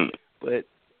hurt. But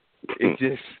it's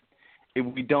just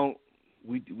we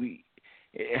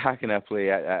how can I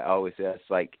play? I always say it's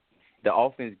like the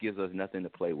offense gives us nothing to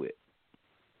play with.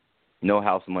 No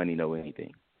house money, no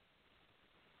anything.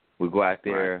 We go out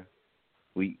there. Right.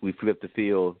 We flip the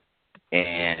field,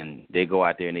 and they go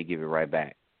out there and they give it right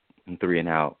back, 3 and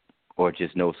out, or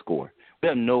just no score. We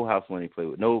have no house money to play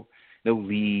with, no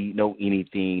lead, no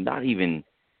anything, not even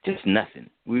just nothing.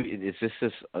 It's just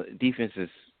defense is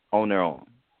on their own.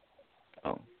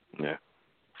 Oh yeah.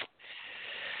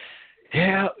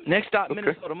 Yeah. Next stop, okay.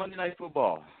 Minnesota Monday Night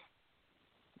Football.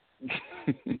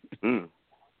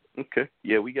 Okay.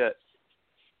 Yeah, we got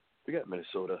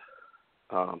Minnesota.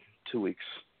 2 weeks.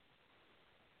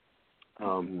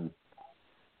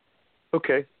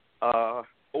 Okay.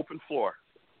 Open floor.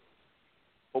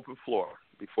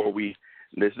 Before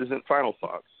this isn't final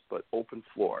thoughts, but open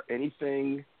floor.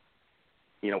 Anything,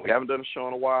 we haven't done a show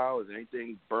in a while. Is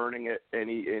anything burning at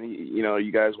any,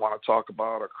 you guys want to talk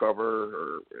about or cover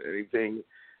or anything?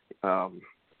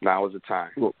 Now is the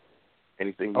time. Well,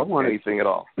 anything at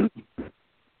all. I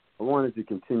wanted to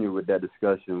continue with that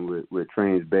discussion with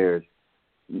Train's Bears.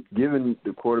 Given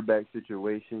the quarterback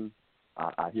situation,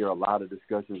 I hear a lot of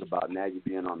discussions about Nagy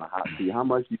being on the hot seat. How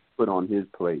much you put on his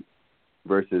plate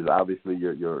versus obviously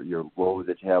your woes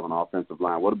that you have on the offensive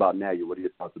line? What about Nagy? What are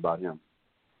your thoughts about him?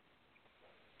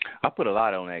 I put a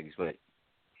lot on Nagy's plate,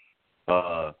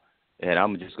 and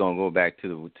I'm just gonna go back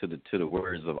to the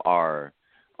words of our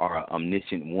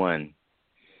omniscient one,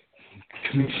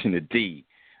 Commissioner D.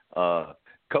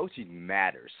 Coaching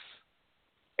matters,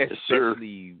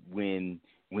 especially when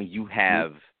you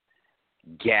have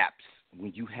gaps,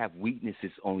 when you have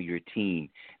weaknesses on your team.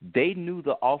 They knew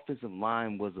the offensive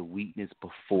line was a weakness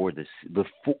before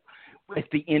at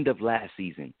the end of last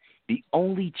season. The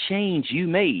only change you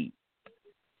made,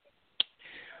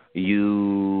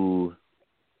 you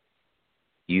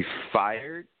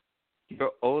fired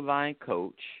your O-line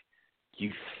coach,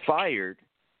 you fired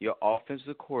your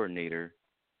offensive coordinator,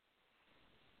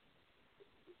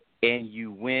 and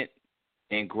you went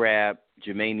and grabbed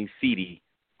Jermaine Feedy,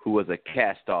 who was a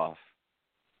cast-off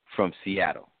from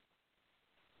Seattle.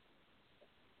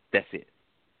 That's it.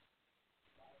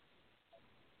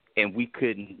 And we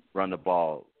couldn't run the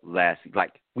ball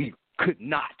we could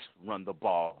not run the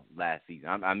ball last season.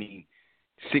 I mean,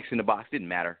 6 in the box didn't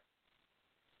matter.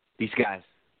 These guys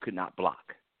could not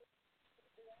block.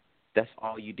 That's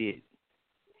all you did.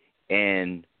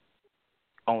 And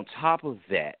on top of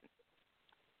that,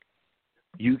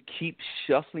 you keep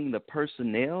shuffling the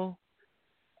personnel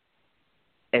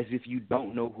as if you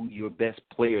don't know who your best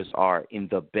players are in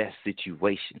the best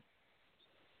situation.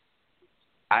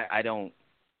 I don't.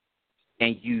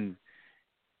 And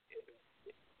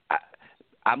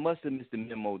I must have missed the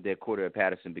memo that Cordell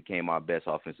Patterson became our best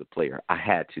offensive player. I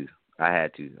had to.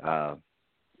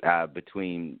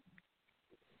 Between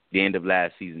the end of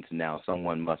last season to now,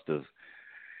 someone must have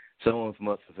Someone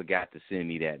must have forgot to send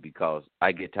me that because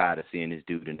I get tired of seeing this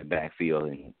dude in the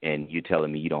backfield and you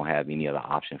telling me you don't have any other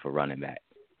option for running back,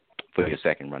 for your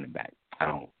second running back.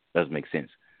 Doesn't make sense.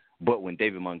 But when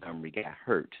David Montgomery got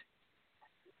hurt,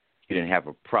 you didn't have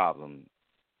a problem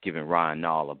giving Ryan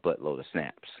Nall a buttload of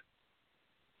snaps.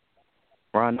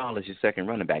 Ryan Nall is your second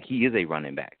running back. He is a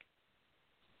running back.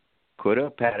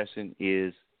 Cordell Patterson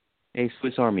is a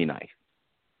Swiss Army knife.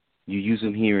 You use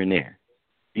him here and there.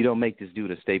 You don't make this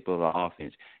dude a staple of the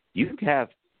offense. You have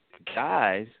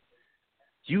guys,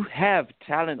 you have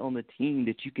talent on the team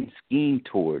that you can scheme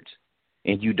towards,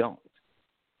 and you don't.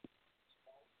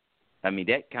 I mean,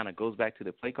 that kind of goes back to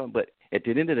the play call, but at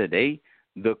the end of the day,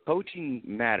 the coaching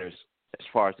matters as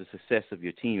far as the success of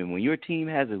your team. And when your team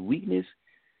has a weakness,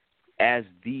 as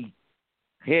the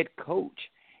head coach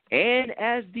and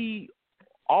as the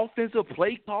offensive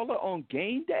play caller on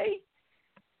game day,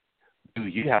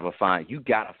 dude, you gotta find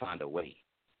a way.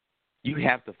 You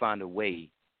have to find a way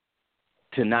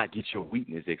to not get your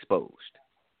weakness exposed.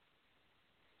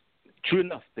 True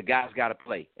enough, the guys got to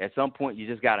play. At some point, you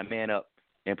just got to man up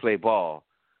and play ball.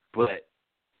 But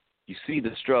you see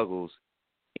the struggles,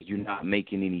 and you're not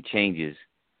making any changes.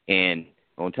 And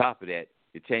on top of that,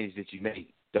 the changes that you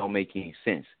make don't make any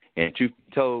sense. And truth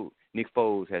be told, Nick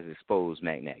Foles has exposed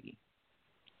Matt Nagy.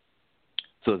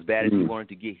 So as bad as he wanted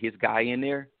to get his guy in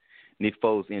there, Nick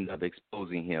Foles ended up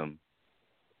exposing him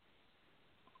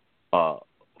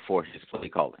for his play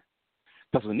calling.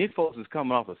 Because when Nick Foles is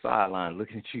coming off the sideline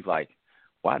looking at you like,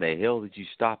 why the hell did you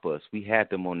stop us? We had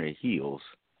them on their heels.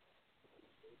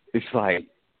 It's like,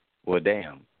 well,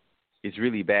 damn. It's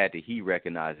really bad that he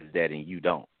recognizes that and you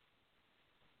don't.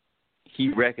 He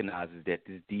recognizes that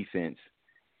this defense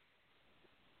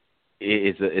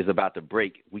is about to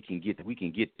break. We can get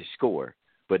the score.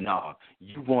 But no,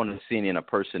 you want to send in a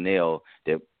personnel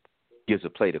that gives a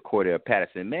play to Cordell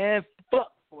Patterson. Man,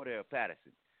 fuck Cordell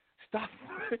Patterson. Stop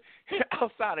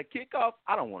outside of kickoff.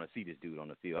 I don't want to see this dude on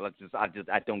the field.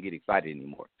 I don't get excited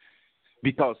anymore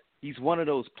because he's one of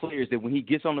those players that when he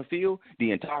gets on the field,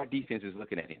 the entire defense is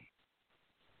looking at him.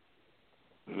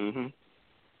 Mm-hmm.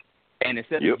 And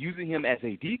instead of using him as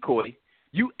a decoy,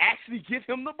 you actually give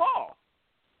him the ball.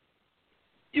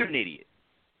 You're an idiot.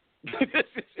 You're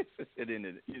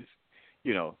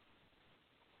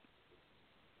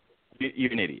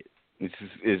an idiot. It's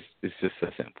just so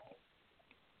simple.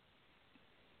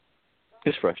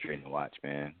 It's frustrating to watch,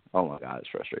 man. Oh my God, it's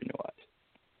frustrating to watch.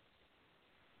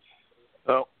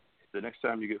 Well, the next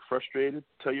time you get frustrated,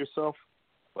 tell yourself,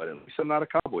 but at least I'm not a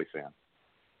Cowboy fan.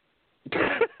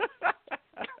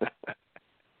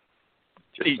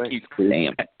 He keeps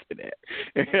saying back to that.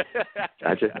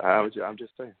 I'm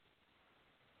just saying.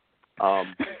 All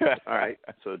right.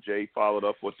 So Jay followed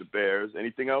up with the Bears.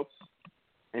 Anything else?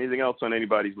 Anything else on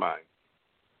anybody's mind?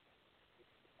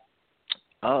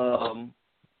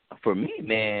 For me,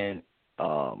 man,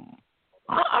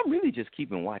 I'm really just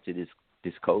keeping watching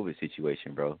this COVID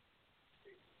situation, bro,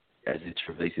 as it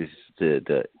relates to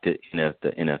the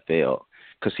NFL.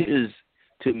 Because here's,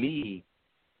 to me,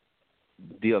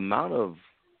 the amount of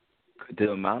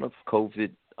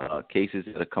COVID cases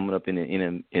that are coming up in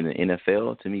the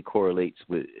NFL, to me, correlates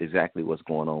with exactly what's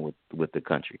going on with the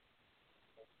country.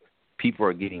 People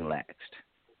are getting laxed.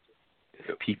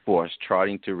 People are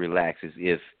starting to relax as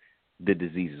if the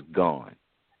disease is gone,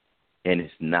 and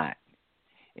it's not.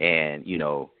 And,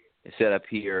 sit up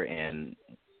here and,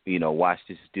 watch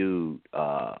this dude.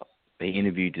 They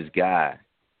interviewed this guy,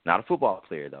 not a football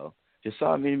player, though. Just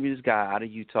saw him interview this guy out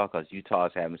of Utah because Utah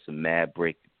is having some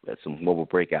some mobile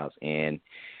breakouts. And,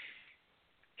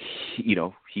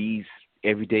 he's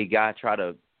everyday guy,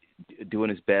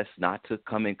 doing his best not to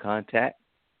come in contact.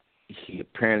 He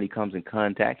apparently comes in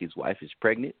contact. His wife is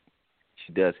pregnant.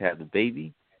 She does have the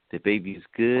baby. The baby is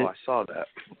good. Oh, I saw that.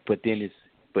 But then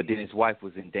his wife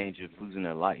was in danger of losing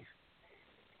her life.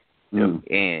 Yep.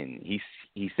 And he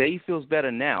said he feels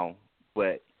better now,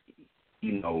 but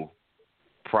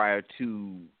prior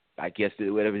to, I guess,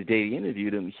 whatever the day he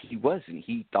interviewed him, he wasn't.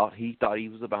 He thought he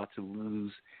was about to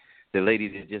lose the lady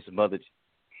that just mothered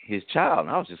his child. And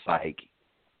I was just like,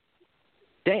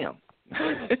 damn.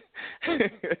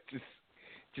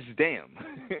 just damn.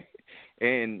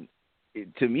 And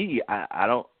to me, I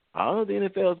don't know what the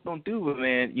NFL is going to do, but,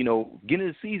 man, beginning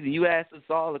of the season, you asked us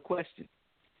all a question.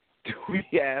 Do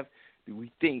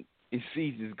we think this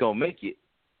season is going to make it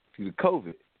through the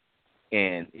COVID?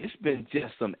 And it's been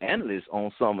just some analysts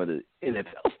on some of the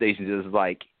NFL stations that's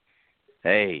like,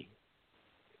 hey,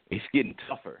 it's getting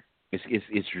tougher.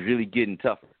 It's really getting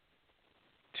tougher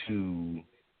to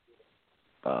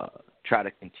try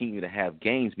to continue to have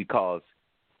games because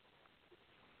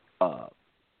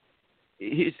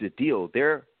here's the deal.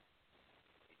 They're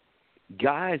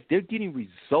getting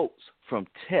results from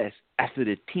tests after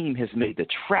the team has made the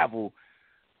travel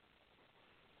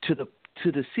to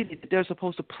the city that they're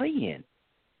supposed to play in.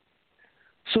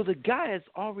 So the guy has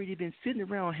already been sitting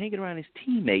around, hanging around his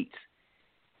teammates,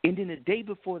 and then the day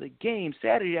before the game,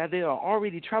 Saturday, they are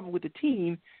already traveling with the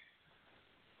team.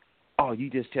 Oh, you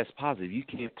just test positive. You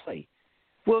can't play.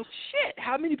 Well, shit,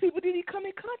 how many people did he come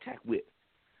in contact with?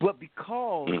 But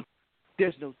because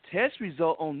there's no test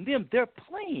result on them, they're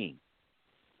playing.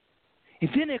 And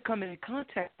then they're coming in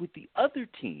contact with the other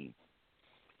team.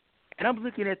 And I'm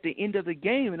looking at the end of the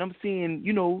game, and I'm seeing,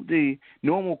 the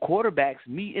normal quarterbacks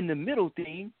meet in the middle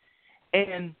thing,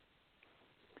 and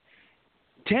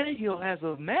Tannehill has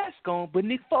a mask on, but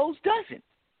Nick Foles doesn't.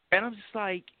 And I'm just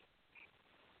like,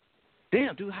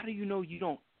 damn, dude, how do you know you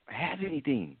don't have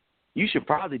anything? You should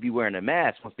probably be wearing a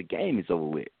mask once the game is over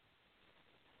with.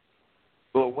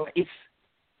 Well,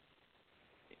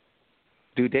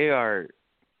 they are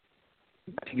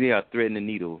threading the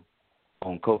needle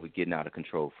on COVID getting out of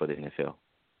control for the NFL,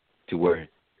 to where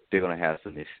they're going to have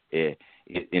some,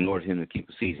 in order for him to keep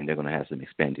a season, they're going to have some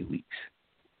expanded weeks.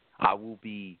 I will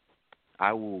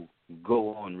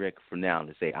go on record for now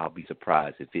to say I'll be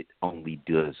surprised if it only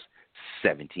does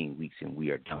 17 weeks and we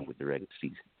are done with the regular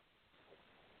season.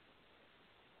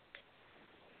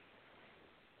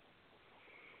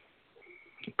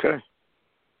 Okay.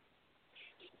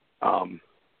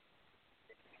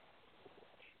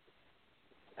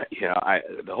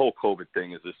 The whole COVID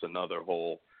thing is just another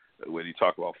whole, when you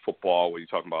talk about football, when you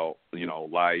talk about,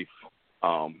 life,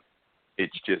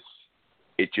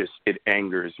 it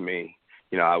angers me.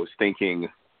 I was thinking,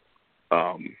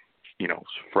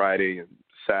 Friday and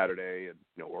Saturday, and,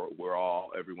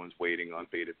 everyone's waiting on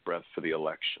bated breath for the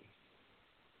election,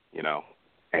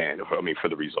 and for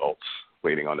the results,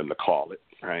 waiting on them to call it,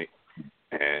 right?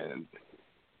 And,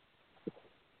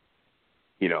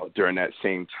 during that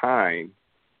same time,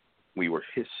 we were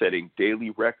setting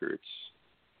daily records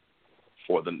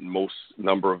for the most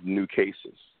number of new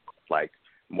cases, like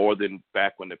more than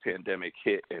back when the pandemic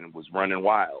hit and was running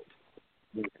wild.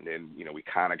 And then, we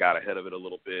kind of got ahead of it a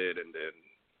little bit, and then,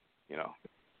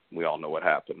 we all know what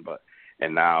happened.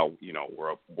 And now,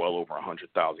 we're up well over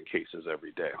 100,000 cases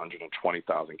every day,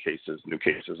 120,000 cases, new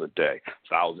cases a day,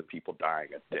 1,000 people dying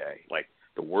a day. Like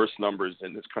the worst numbers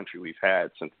in this country we've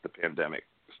had since the pandemic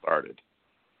started.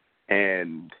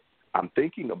 And I'm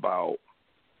thinking about,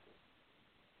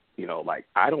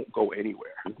 I don't go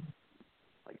anywhere.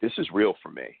 Like, this is real for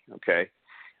me, okay?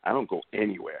 I don't go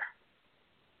anywhere.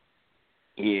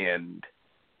 And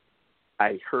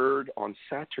I heard on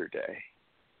Saturday,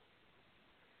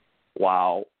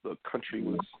 while the country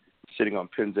was sitting on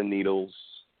pins and needles,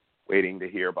 waiting to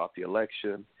hear about the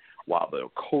election, while the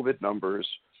COVID numbers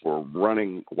were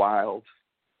running wild,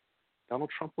 Donald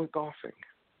Trump went golfing.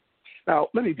 Now,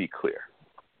 let me be clear.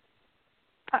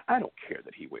 I don't care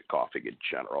that he went golfing in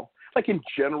general. Like, in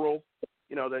general,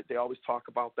 they always talk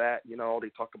about that. They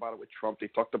talk about it with Trump. They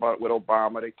talked about it with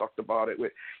Obama. They talked about it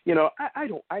with,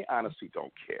 I honestly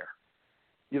don't care.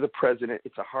 You're the president.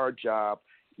 It's a hard job.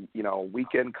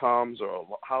 Weekend comes or a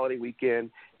holiday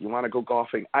weekend, you want to go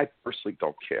golfing. I personally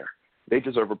don't care. They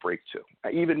deserve a break too.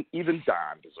 Even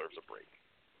Don deserves a break,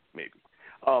 maybe.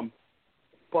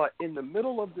 But in the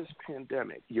middle of this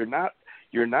pandemic, you're not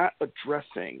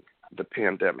addressing the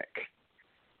pandemic.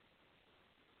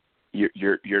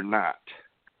 You're not.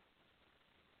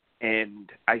 And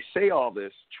I say all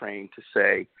this, Train, to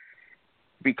say,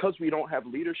 because we don't have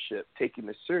leadership taking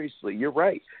this seriously, you're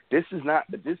right. This is not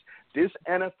this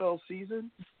NFL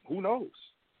season. Who knows?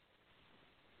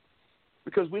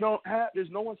 Because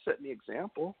there's no one setting the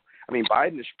example. I mean,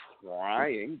 Biden is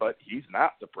trying, but he's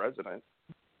not the president.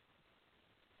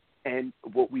 And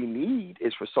what we need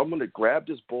is for someone to grab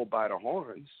this bull by the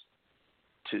horns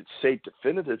to say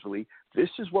definitively, this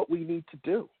is what we need to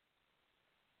do.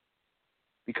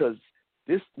 Because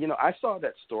this, I saw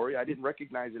that story. I didn't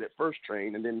recognize it at first,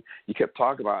 Train, and then you kept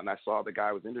talking about it, and I saw the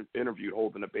guy was interviewed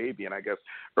holding a baby, and I guess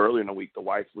earlier in the week the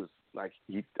wife was like,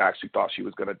 he actually thought she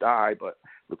was going to die, but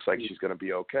looks like she's going to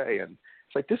be okay. And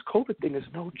it's like, this COVID thing is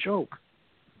no joke.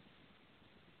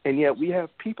 And yet we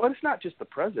have people, and it's not just the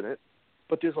president,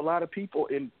 but there's a lot of people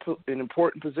in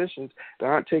important positions that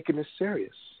aren't taking this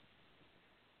serious.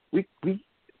 It's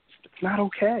not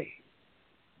okay.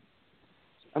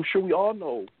 I'm sure we all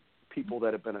know people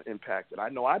that have been impacted. I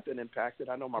know I've been impacted.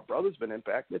 I know my brother's been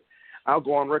impacted. I'll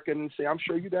go on record and say I'm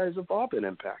sure you guys have all been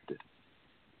impacted.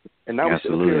 And now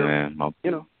absolutely, we're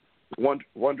sitting here,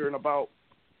 wondering about,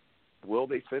 will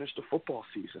they finish the football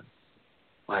season?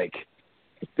 Like,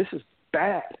 this is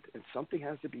bad, and something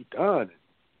has to be done.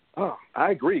 Oh,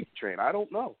 I agree, Train. I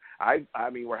don't know. I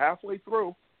mean, we're halfway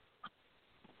through.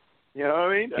 You know what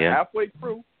I mean? Yeah. Halfway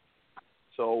through.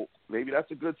 So maybe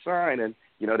that's a good sign. And,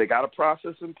 they got a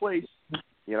process in place.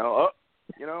 He's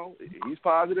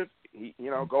positive.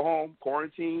 Go home,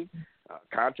 quarantine,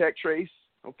 contact trace.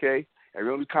 Okay.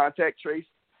 Everyone who's contact traced,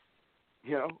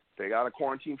 they got to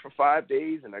quarantine for 5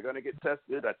 days, and they're going to get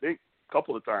tested, I think, a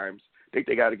couple of times. I think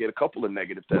they got to get a couple of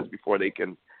negative tests before they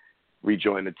can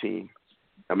rejoin the team.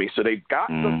 I mean, so they've got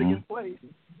something in place,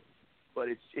 but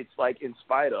it's like in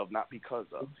spite of, not because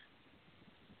of.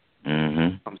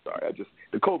 Mm-hmm. I'm sorry.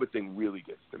 The COVID thing really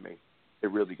gets to me.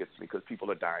 It really gets to me because people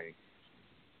are dying.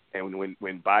 And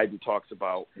when Biden talks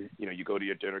about, you go to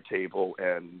your dinner table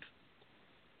and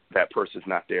that person's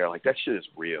not there, like that shit is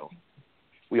real.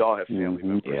 We all have family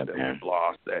members that we've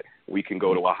lost, that we can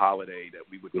go to a holiday that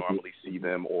we would normally see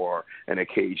them or an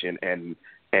occasion and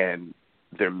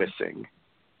they're missing.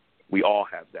 We all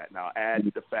have that. Now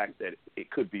add the fact that it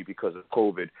could be because of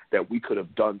COVID that we could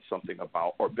have done something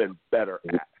about or been better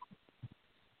at.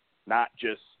 Not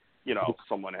just,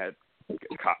 someone had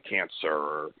cancer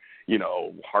or,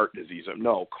 heart disease.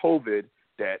 No, COVID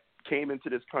that came into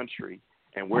this country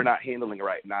and we're not handling it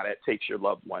right. Now that takes your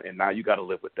loved one, and now you got to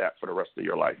live with that for the rest of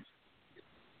your life.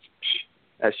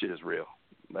 That shit is real.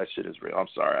 I'm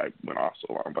sorry I went off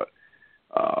so long, but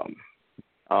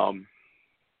well,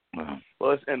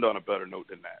 let's end on a better note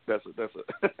than that. That's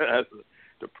a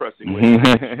depressing way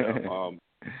to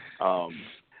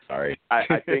sorry.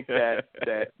 I think that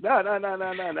no.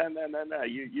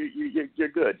 You're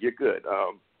good. You're good.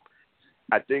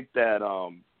 I think that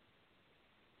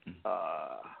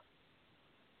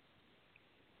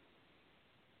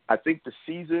I think the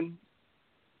season,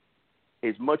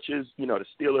 as much as the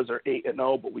Steelers are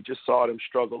 8-0, but we just saw them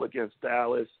struggle against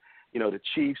Dallas. The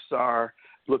Chiefs are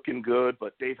looking good,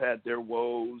 but they've had their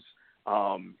woes.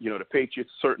 The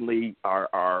Patriots certainly are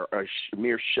a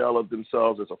mere shell of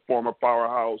themselves as a former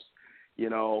powerhouse.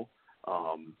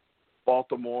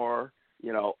 Baltimore.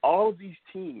 All of these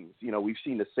teams. We've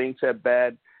seen the Saints have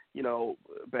bad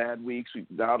weeks.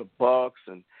 Now the Bucs,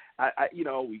 and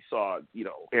we saw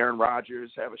Aaron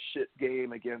Rodgers have a shit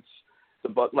game against the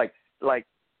Bucs. Like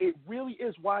it really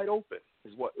is wide open.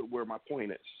 Is where my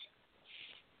point is.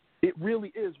 It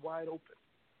really is wide open,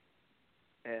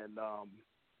 and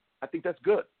I think that's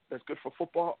good. That's good for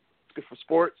football. It's good for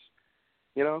sports.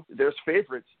 There's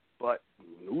favorites, but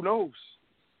who knows?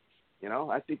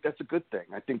 I think that's a good thing.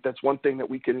 I think that's one thing that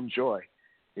we can enjoy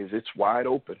is it's wide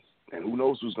open, and who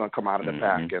knows who's going to come out of the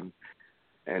pack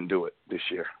and do it this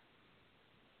year.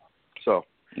 So,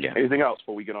 anything else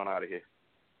before we get on out of here?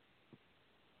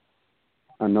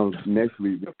 I know next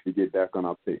week we get back on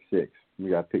our pick 6. We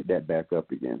got to pick that back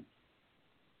up again.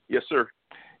 Yes, sir.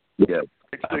 Yeah,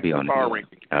 I'll be on it. Power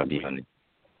ranking. I'll be on it.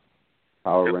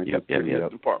 Power ranking. Yep.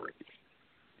 Power rankings.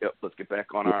 Yep. Let's get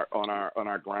back on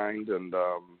our grind and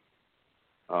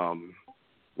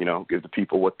give the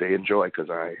people what they enjoy, because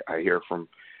I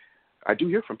do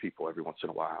hear from people every once in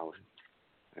a while,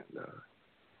 and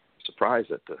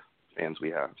surprised at the fans we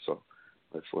have. So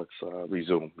let's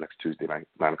resume next Tuesday night,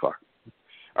 9:00.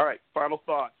 All right. Final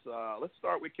thoughts. Let's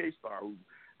start with K-Star,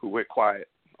 who went quiet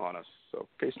on us. So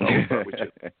K-Star, we'll start with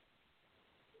you.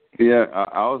 Yeah,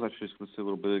 I was actually just going to say a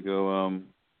little bit ago,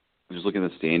 just looking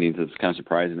at the standings, it's kind of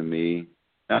surprising to me.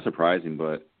 Not surprising,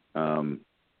 but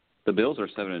the Bills are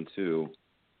 7-2,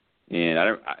 and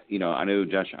I know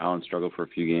Josh Allen struggled for a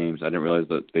few games. I didn't realize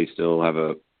that they still have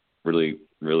a really,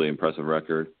 really impressive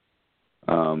record.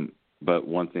 But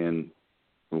one thing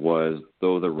was,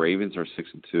 though the Ravens are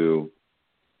 6-2,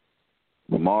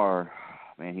 Lamar,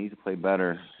 man, he needs to play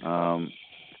better.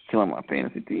 Killing my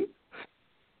fantasy team.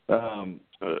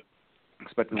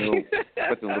 Expecting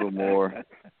a little more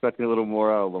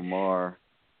out of Lamar.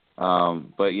 But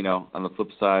on the flip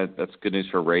side, that's good news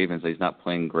for Ravens. He's not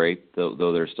playing great,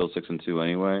 though they're still 6-2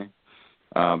 anyway.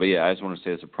 But yeah, I just want to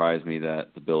say it surprised me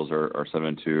that the Bills are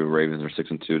 7-2, Ravens are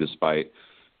 6-2, despite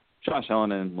Josh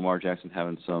Allen and Lamar Jackson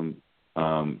having some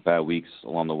bad weeks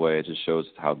along the way. It just shows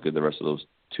how good the rest of those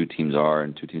two teams are,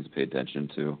 and two teams to pay attention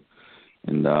to.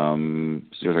 And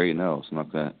Steelers are 8-0, so I'm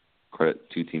not going to credit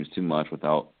two teams too much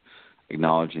without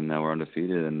acknowledging that we're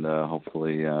undefeated, and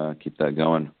hopefully keep that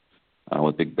going.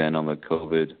 With Big Ben on the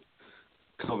COVID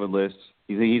list,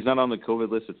 he's not on the COVID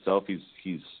list itself.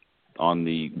 He's on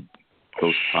the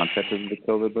close contact of the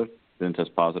COVID list. Didn't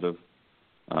test positive.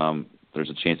 There's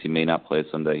a chance he may not play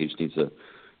Sunday. He just needs to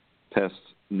test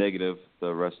negative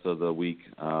the rest of the week,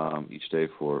 each day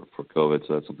for COVID.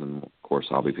 So that's something, of course,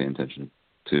 I'll be paying attention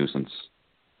to, since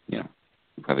we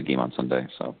have a game on Sunday.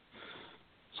 So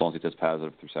As long as he tests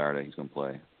positive through Saturday, he's going to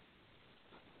play.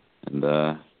 And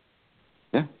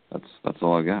yeah, that's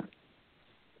all I got.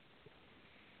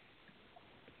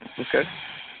 Okay,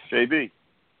 JB.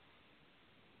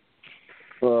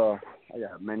 I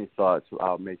got many thoughts.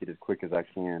 I'll make it as quick as I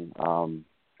can.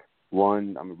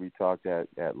 One, I mean, we talked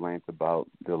at length about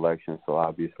the election, so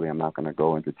obviously I'm not going to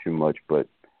go into too much, but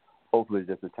hopefully it's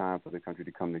just a time for the country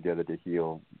to come together to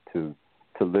heal, to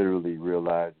literally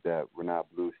realize that we're not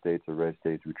blue states or red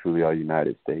states. We truly are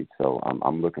United States. So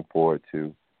I'm looking forward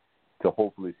to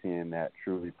hopefully seeing that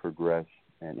truly progress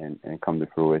and come to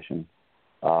fruition.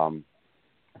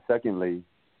 Secondly,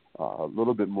 a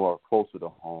little bit more closer to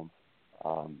home.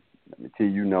 T,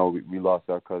 you know, we lost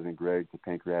our cousin Greg to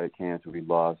pancreatic cancer. We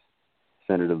lost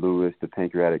Senator Lewis to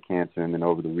pancreatic cancer, and then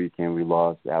over the weekend we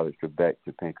lost Alex Trebek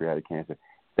to pancreatic cancer.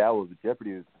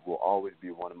 Jeopardy will always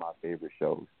be one of my favorite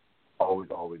shows. Always,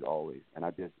 always, always. And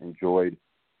I just enjoyed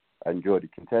the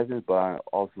contestants, but I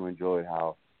also enjoyed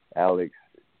how Alex,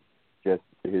 just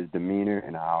his demeanor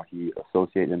and how he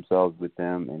associated himself with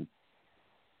them, and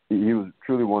he was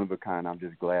truly one of a kind. I'm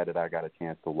just glad that I got a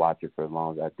chance to watch it for as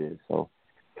long as I did. So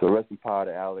rest in power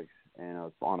to Alex.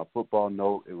 And on a football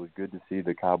note, it was good to see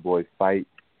the Cowboys fight.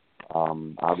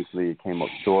 Obviously, it came up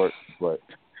short, but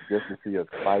just to see us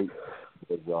fight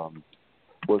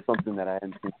was something that I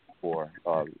hadn't seen before.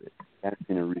 I hadn't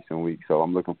seen in recent weeks. So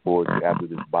I'm looking forward to, after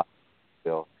this bye,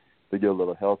 to get a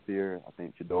little healthier. I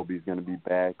think Chidobe's going to be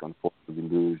back. Unfortunately, we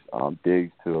lose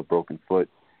Diggs to a broken foot.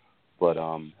 But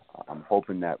I'm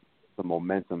hoping that the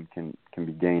momentum can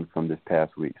be gained from this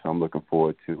past week. So I'm looking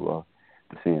forward to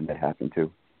seeing that happen too.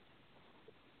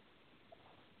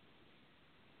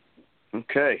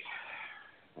 Okay.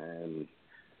 And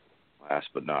last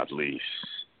but not least,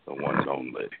 the one and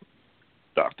only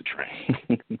Dr. Train.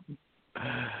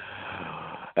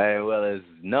 Hey, well, as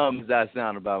numb as I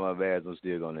sound about my Bears, I'm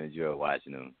still going to enjoy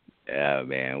watching them. Yeah,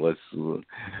 man, what's the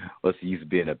use of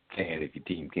being a fan if your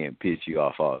team can't pitch you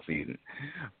off all season?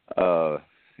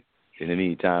 In the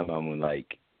meantime, I'm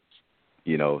like,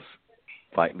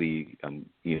 slightly,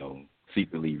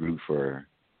 secretly root for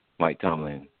Mike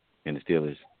Tomlin and the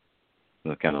Steelers.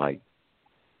 Kind of like,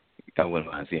 I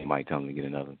wouldn't mind seeing Mike Tomlin get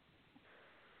another.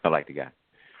 I like the guy.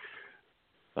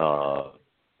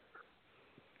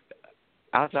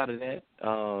 Outside of that,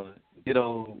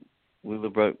 with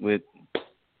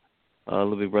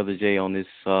little bit Brother Jay on this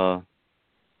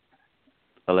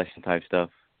election type stuff.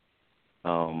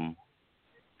 I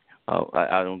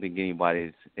don't think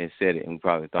anybody has said it, and we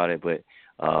probably thought it, but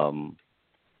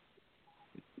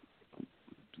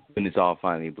when it's all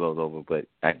finally blows over, but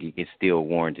it's still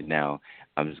warranted now.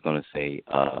 I'm just going to say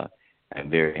I'm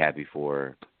very happy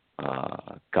for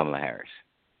Kamala Harris.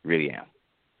 Really am.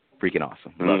 Freaking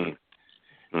awesome. Love it.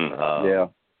 Yeah.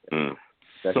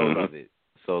 So love it.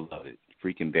 So love it.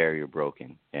 Freaking barrier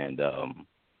broken. And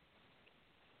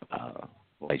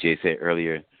like Jay said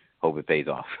earlier, hope it pays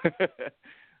off.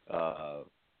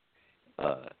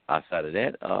 Outside of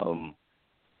that,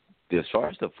 as far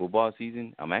as the football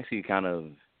season, I'm actually kind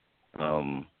of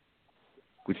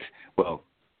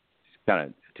kind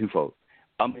of twofold.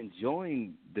 I'm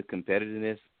enjoying the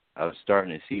competitiveness. I was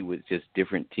starting to see with just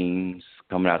different teams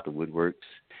coming out the woodworks.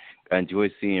 I enjoy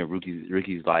seeing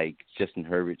rookies like Justin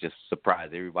Herbert just surprise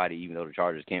everybody, even though the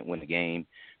Chargers can't win the game.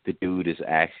 The dude is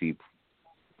actually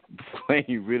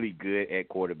playing really good at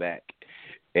quarterback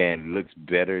and looks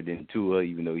better than Tua,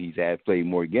 even though he's had played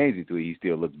more games than Tua. He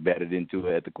still looks better than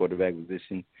Tua at the quarterback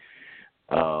position.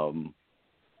 But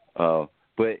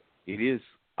it is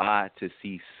odd to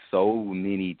see so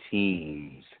many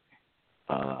teams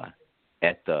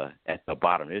at the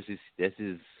bottom. This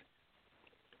is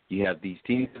you have these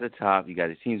teams at the top, you got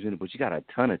the teams in it, but you got a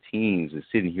ton of teams that's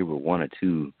sitting here with one or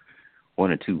two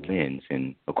wins,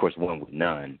 and of course one with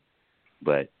none.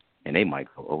 And they might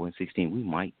go 0-16. We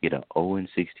might get a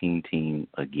 0-16 team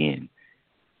again.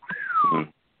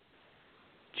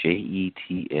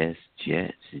 Jets,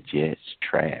 Jets,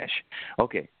 trash.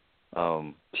 Okay.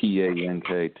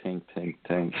 T-A-N-K, tank.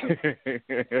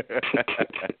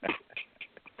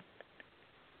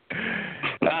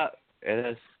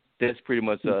 And that's pretty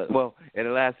much and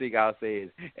the last thing I'll say is,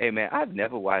 hey man, I've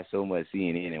never watched so much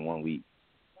CNN in 1 week.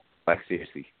 Like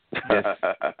seriously.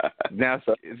 Now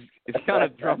it's kind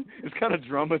of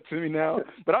drama to me now,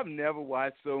 but I've never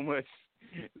watched so much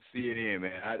CNN,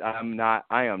 man. I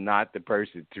am not the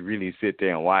person to really sit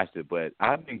there and watch it, but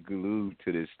I've been glued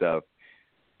to this stuff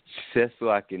just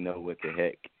so I can know what the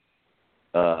heck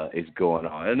is going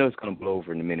on. I know it's going to blow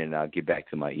over in a minute, and I'll get back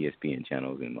to my ESPN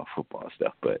channels and my football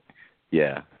stuff. But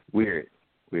yeah, weird.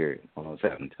 Almost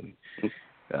happened to me.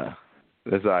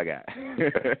 That's all I got.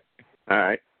 All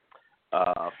right.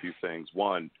 A few things.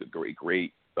 One,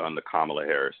 great on the Kamala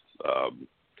Harris. I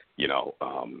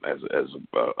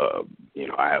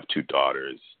have two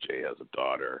daughters. Jay has a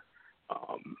daughter.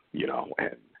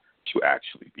 And to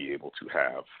actually be able to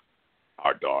have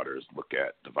our daughters look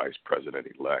at the vice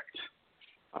president-elect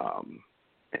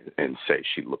and say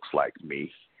she looks like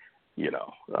me,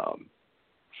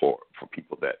 for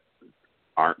people that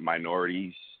aren't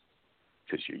minorities,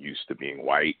 because you're used to being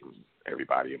white and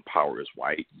everybody in power is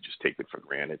white. You just take it for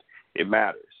granted. It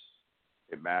matters.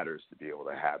 It matters to be able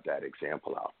to have that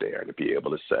example out there and to be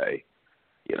able to say,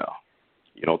 you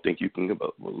don't think you can,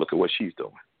 but look at what she's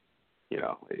doing.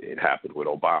 It happened with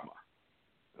Obama.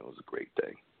 It was a great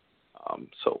thing.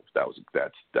 So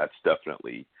that's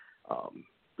definitely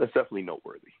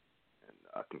noteworthy.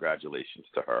 And congratulations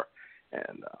to her.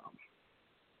 And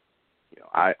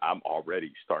I'm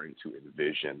already starting to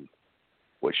envision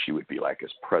what she would be like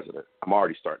as president. I'm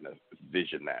already starting to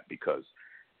envision that because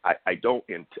I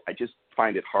just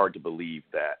find it hard to believe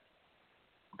that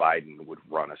Biden would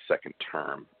run a second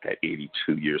term at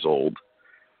 82 years old.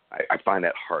 I find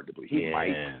that hard to believe. He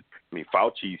might. I mean,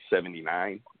 Fauci's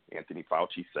 79. Anthony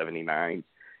Fauci's 79.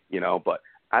 But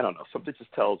I don't know. Something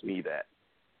just tells me that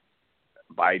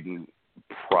Biden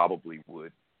probably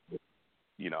would,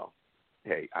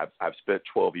 hey, I've spent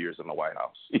 12 years in the White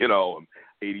House. I'm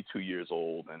 82 years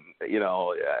old, and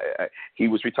he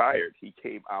was retired. He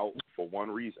came out for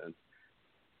one reason,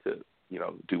 to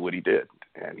do what he did,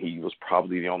 and he was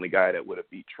probably the only guy that would have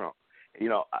beat Trump. And,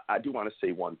 I do want to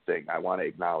say one thing. I want to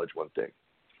acknowledge one thing.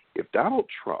 If Donald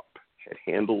Trump had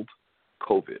handled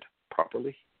COVID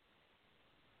properly,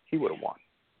 he would have won.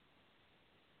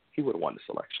 He would have won this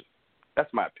election.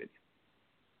 That's my opinion.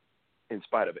 In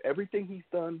spite of everything he's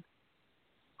done,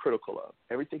 critical of,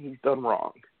 everything he's done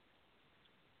wrong,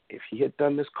 if he had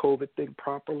done this COVID thing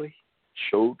properly,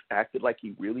 acted like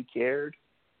he really cared,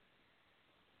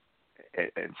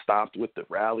 and stopped with the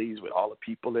rallies with all the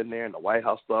people in there and the White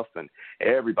House stuff and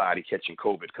everybody catching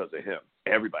COVID because of him.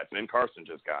 Everybody. Ben Carson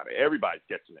just got it. Everybody's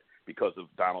catching it because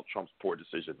of Donald Trump's poor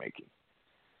decision making.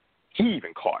 He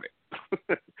even caught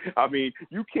it. I mean,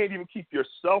 you can't even keep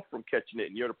yourself from catching it,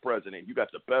 and you're the president. You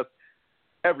got the best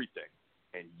everything,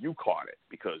 and you caught it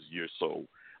because you're so,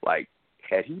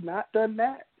 had he not done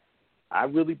that, I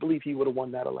really believe he would have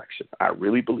won that election. I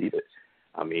really believe it.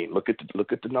 I mean, look at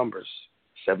the numbers.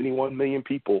 71 million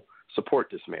people support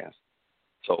this man.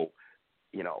 So,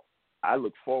 I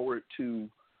look forward to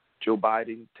Joe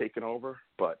Biden taking over,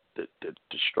 but the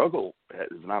struggle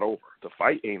is not over. The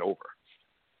fight ain't over.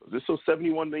 There's still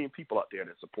 71 million people out there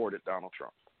that supported Donald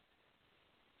Trump.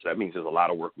 So that means there's a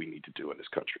lot of work we need to do in this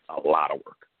country. A lot of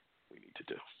work we need to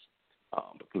do.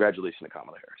 But congratulations to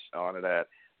Kamala Harris. On to that,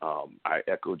 I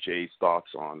echo Jay's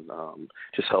thoughts on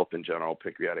just health in general,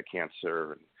 pancreatic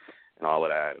cancer and all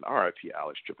of that. And R.I.P.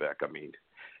 Alex Trebek. I mean,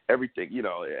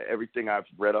 everything I've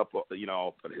read up, for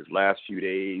his last few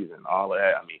days and all of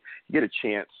that. I mean, you get a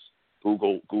chance,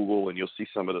 Google, and you'll see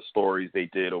some of the stories they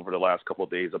did over the last couple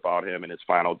of days about him and his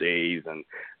final days and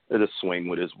the swing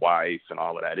with his wife and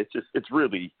all of that. It's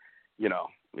really,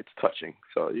 it's touching.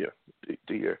 So yeah,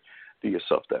 do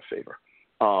yourself that favor.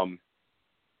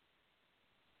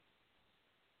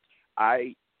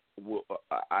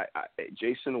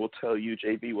 Jason will tell you,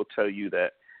 JB will tell you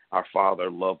that our father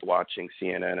loved watching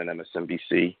CNN and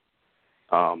MSNBC,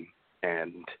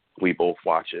 and we both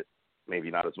watch it.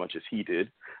 Maybe not as much as he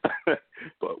did,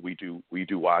 but we do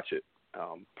watch it.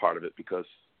 Part of it because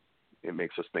it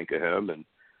makes us think of him,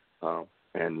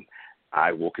 and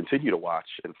I will continue to watch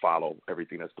and follow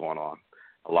everything that's going on,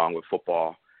 along with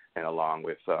football and along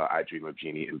with I Dream of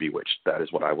Jeannie and Bewitched. That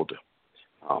is what I will do.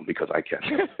 Because I can.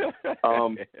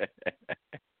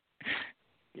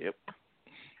 Yep.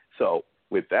 So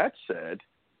with that said,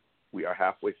 we are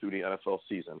halfway through the NFL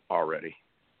season already.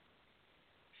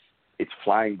 It's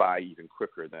flying by even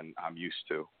quicker than I'm used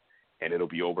to, and it'll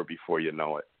be over before you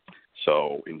know it.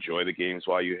 So enjoy the games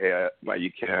while you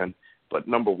can. But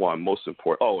number one, most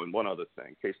important. Oh, and one other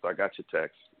thing. K-Star, I got your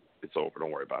text. It's over.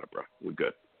 Don't worry about it, bro. We're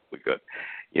good.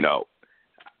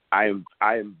 I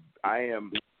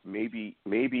am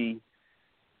maybe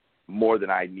more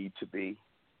than I need to be,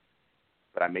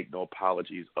 but I make no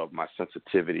apologies of my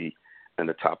sensitivity and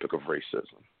the topic of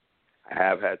racism. I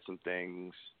have had some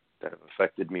things that have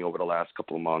affected me over the last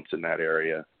couple of months in that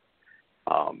area,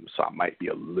 so I might be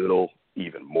a little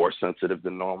even more sensitive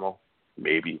than normal,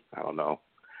 maybe, I don't know.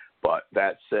 But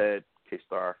that said,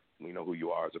 K-Star, we know who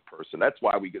you are as a person. That's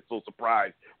why we get so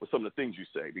surprised with some of the things you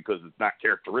say, because it's not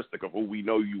characteristic of who we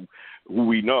know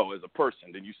as a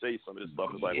person. Then you say some of this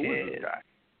stuff, it's like, who is this guy?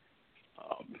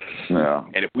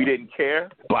 And if we didn't care,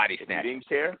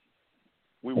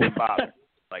 we wouldn't bother.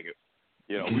 We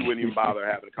wouldn't even bother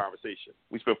having a conversation.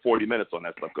 We spent 40 minutes on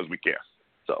that stuff because we care.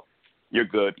 So you're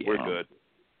good. Yeah. We're good.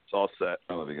 It's all set.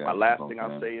 My last thing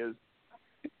I'll say is,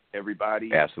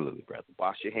 everybody, absolutely, brother,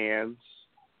 wash your hands,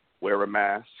 wear a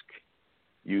mask,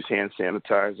 use hand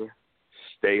sanitizer,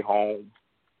 stay home,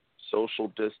 social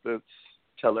distance.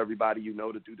 Tell everybody you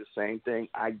know to do the same thing.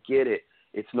 I get it.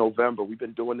 It's November. We've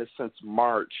been doing this since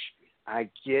March. I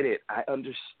get it. I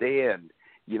understand.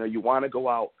 You want to go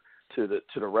out to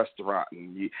the restaurant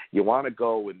and you want to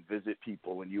go and visit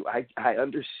people, and I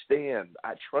understand.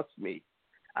 Trust me.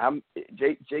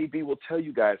 JB will tell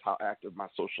you guys how active my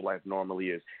social life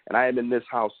normally is, and I am in this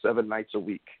house 7 nights a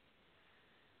week.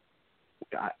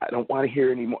 I don't want to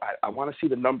hear anymore. I want to see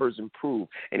the numbers improve,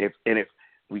 and if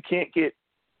we can't get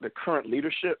the current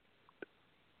leadership,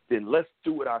 then let's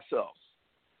do it ourselves.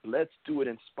 Let's do it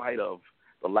in spite of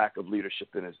the lack of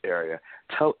leadership in this area.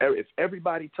 If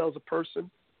everybody tells a person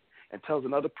and tells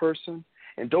another person,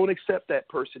 and don't accept that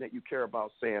person that you care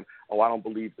about saying, oh, I don't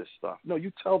believe this stuff. No,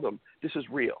 you tell them this is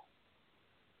real.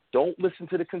 Don't listen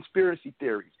to the conspiracy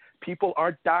theories. People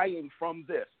are dying from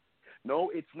this.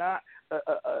 No, it's not,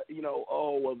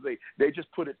 they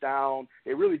just put it down.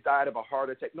 They really died of a heart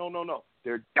attack. No.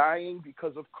 They're dying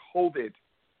because of COVID.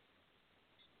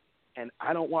 And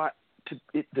I don't want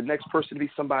the next person to be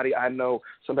somebody I know,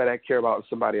 somebody I care about, and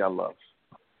somebody I love.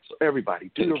 So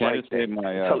everybody, do the right thing.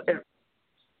 I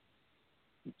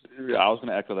was going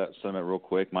to echo that sentiment real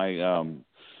quick. My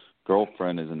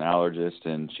girlfriend is an allergist,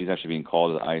 and she's actually being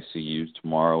called to the ICU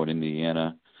tomorrow in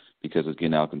Indiana because it's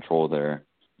getting out of control there,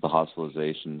 the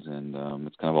hospitalizations, and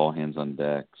it's kind of all hands on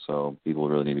deck. So people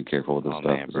really need to be careful with this stuff.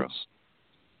 Man, bro.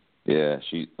 Yeah,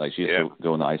 she has to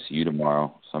go in the ICU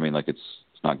tomorrow. So I mean, it's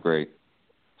not great.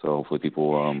 So hopefully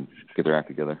people get their act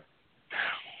together.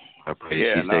 I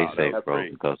pray she stays safe, bro.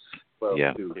 Great. Because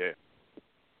Yeah,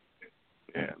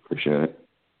 appreciate it.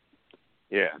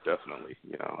 Yeah, definitely.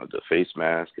 The face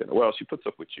mask. And, she puts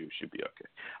up with you. She'll be okay.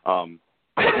 I'm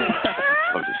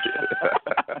just kidding.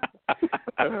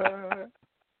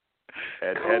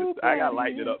 I got to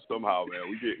lighten it up somehow, man.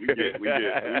 We get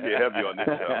heavy on this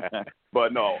show.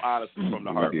 But no, honestly, from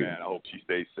the heart, man, I hope she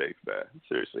stays safe, man.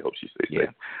 Seriously, hope she stays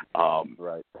safe.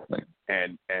 Right.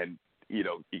 And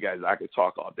you guys, I could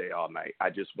talk all day, all night. I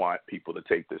just want people to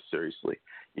take this seriously,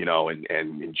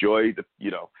 and enjoy the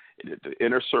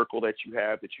inner circle that you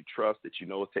have, that you trust, that you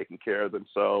know is taking care of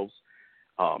themselves.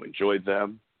 Enjoy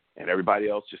them, and everybody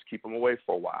else, just keep them away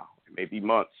for a while, maybe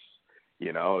months.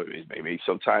 Maybe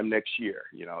sometime next year.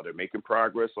 They're making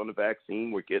progress on the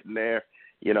vaccine. We're getting there.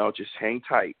 Just hang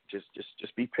tight. Just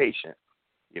be patient.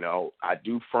 I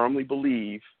do firmly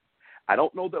believe. I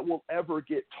don't know that we'll ever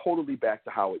get totally back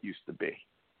to how it used to be,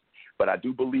 but I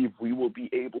do believe we will be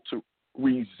able to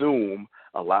resume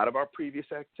a lot of our previous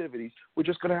activities. We're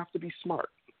just going to have to be smart.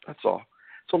 That's all.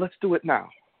 So let's do it now.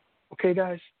 Okay,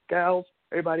 guys, gals,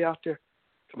 everybody out there,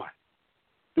 come on.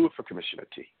 Do it for Commissioner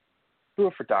T. Do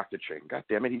it for Dr. Ching. God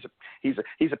damn it, he's a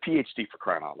PhD, for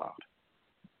crying out loud.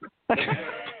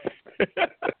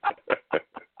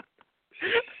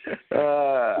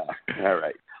 All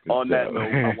right. On that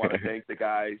note, I want to thank the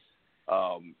guys.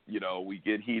 We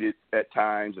get heated at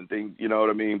times and things, you know what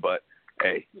I mean? But,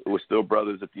 hey, we're still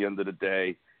brothers at the end of the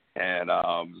day. And,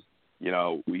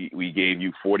 we gave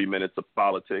you 40 minutes of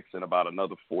politics and about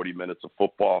another 40 minutes of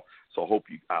football. So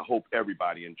I hope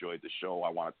everybody enjoyed the show. I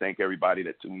want to thank everybody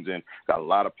that tunes in. Got a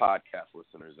lot of podcast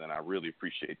listeners, and I really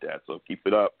appreciate that. So keep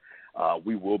it up.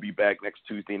 We will be back next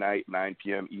Tuesday night, 9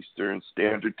 p.m. Eastern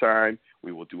Standard Time.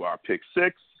 We will do our Pick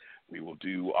 6. We will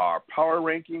do our power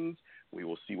rankings. We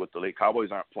will see what the late Cowboys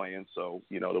aren't playing, so,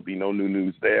 there'll be no new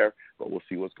news there, but we'll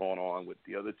see what's going on with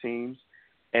the other teams.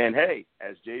 And, hey,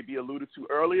 as JB alluded to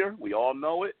earlier, we all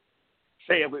know it.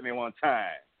 Say it with me one time.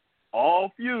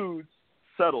 All feuds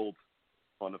settled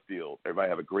on the field. Everybody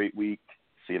have a great week.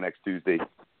 See you next Tuesday.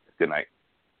 Good night.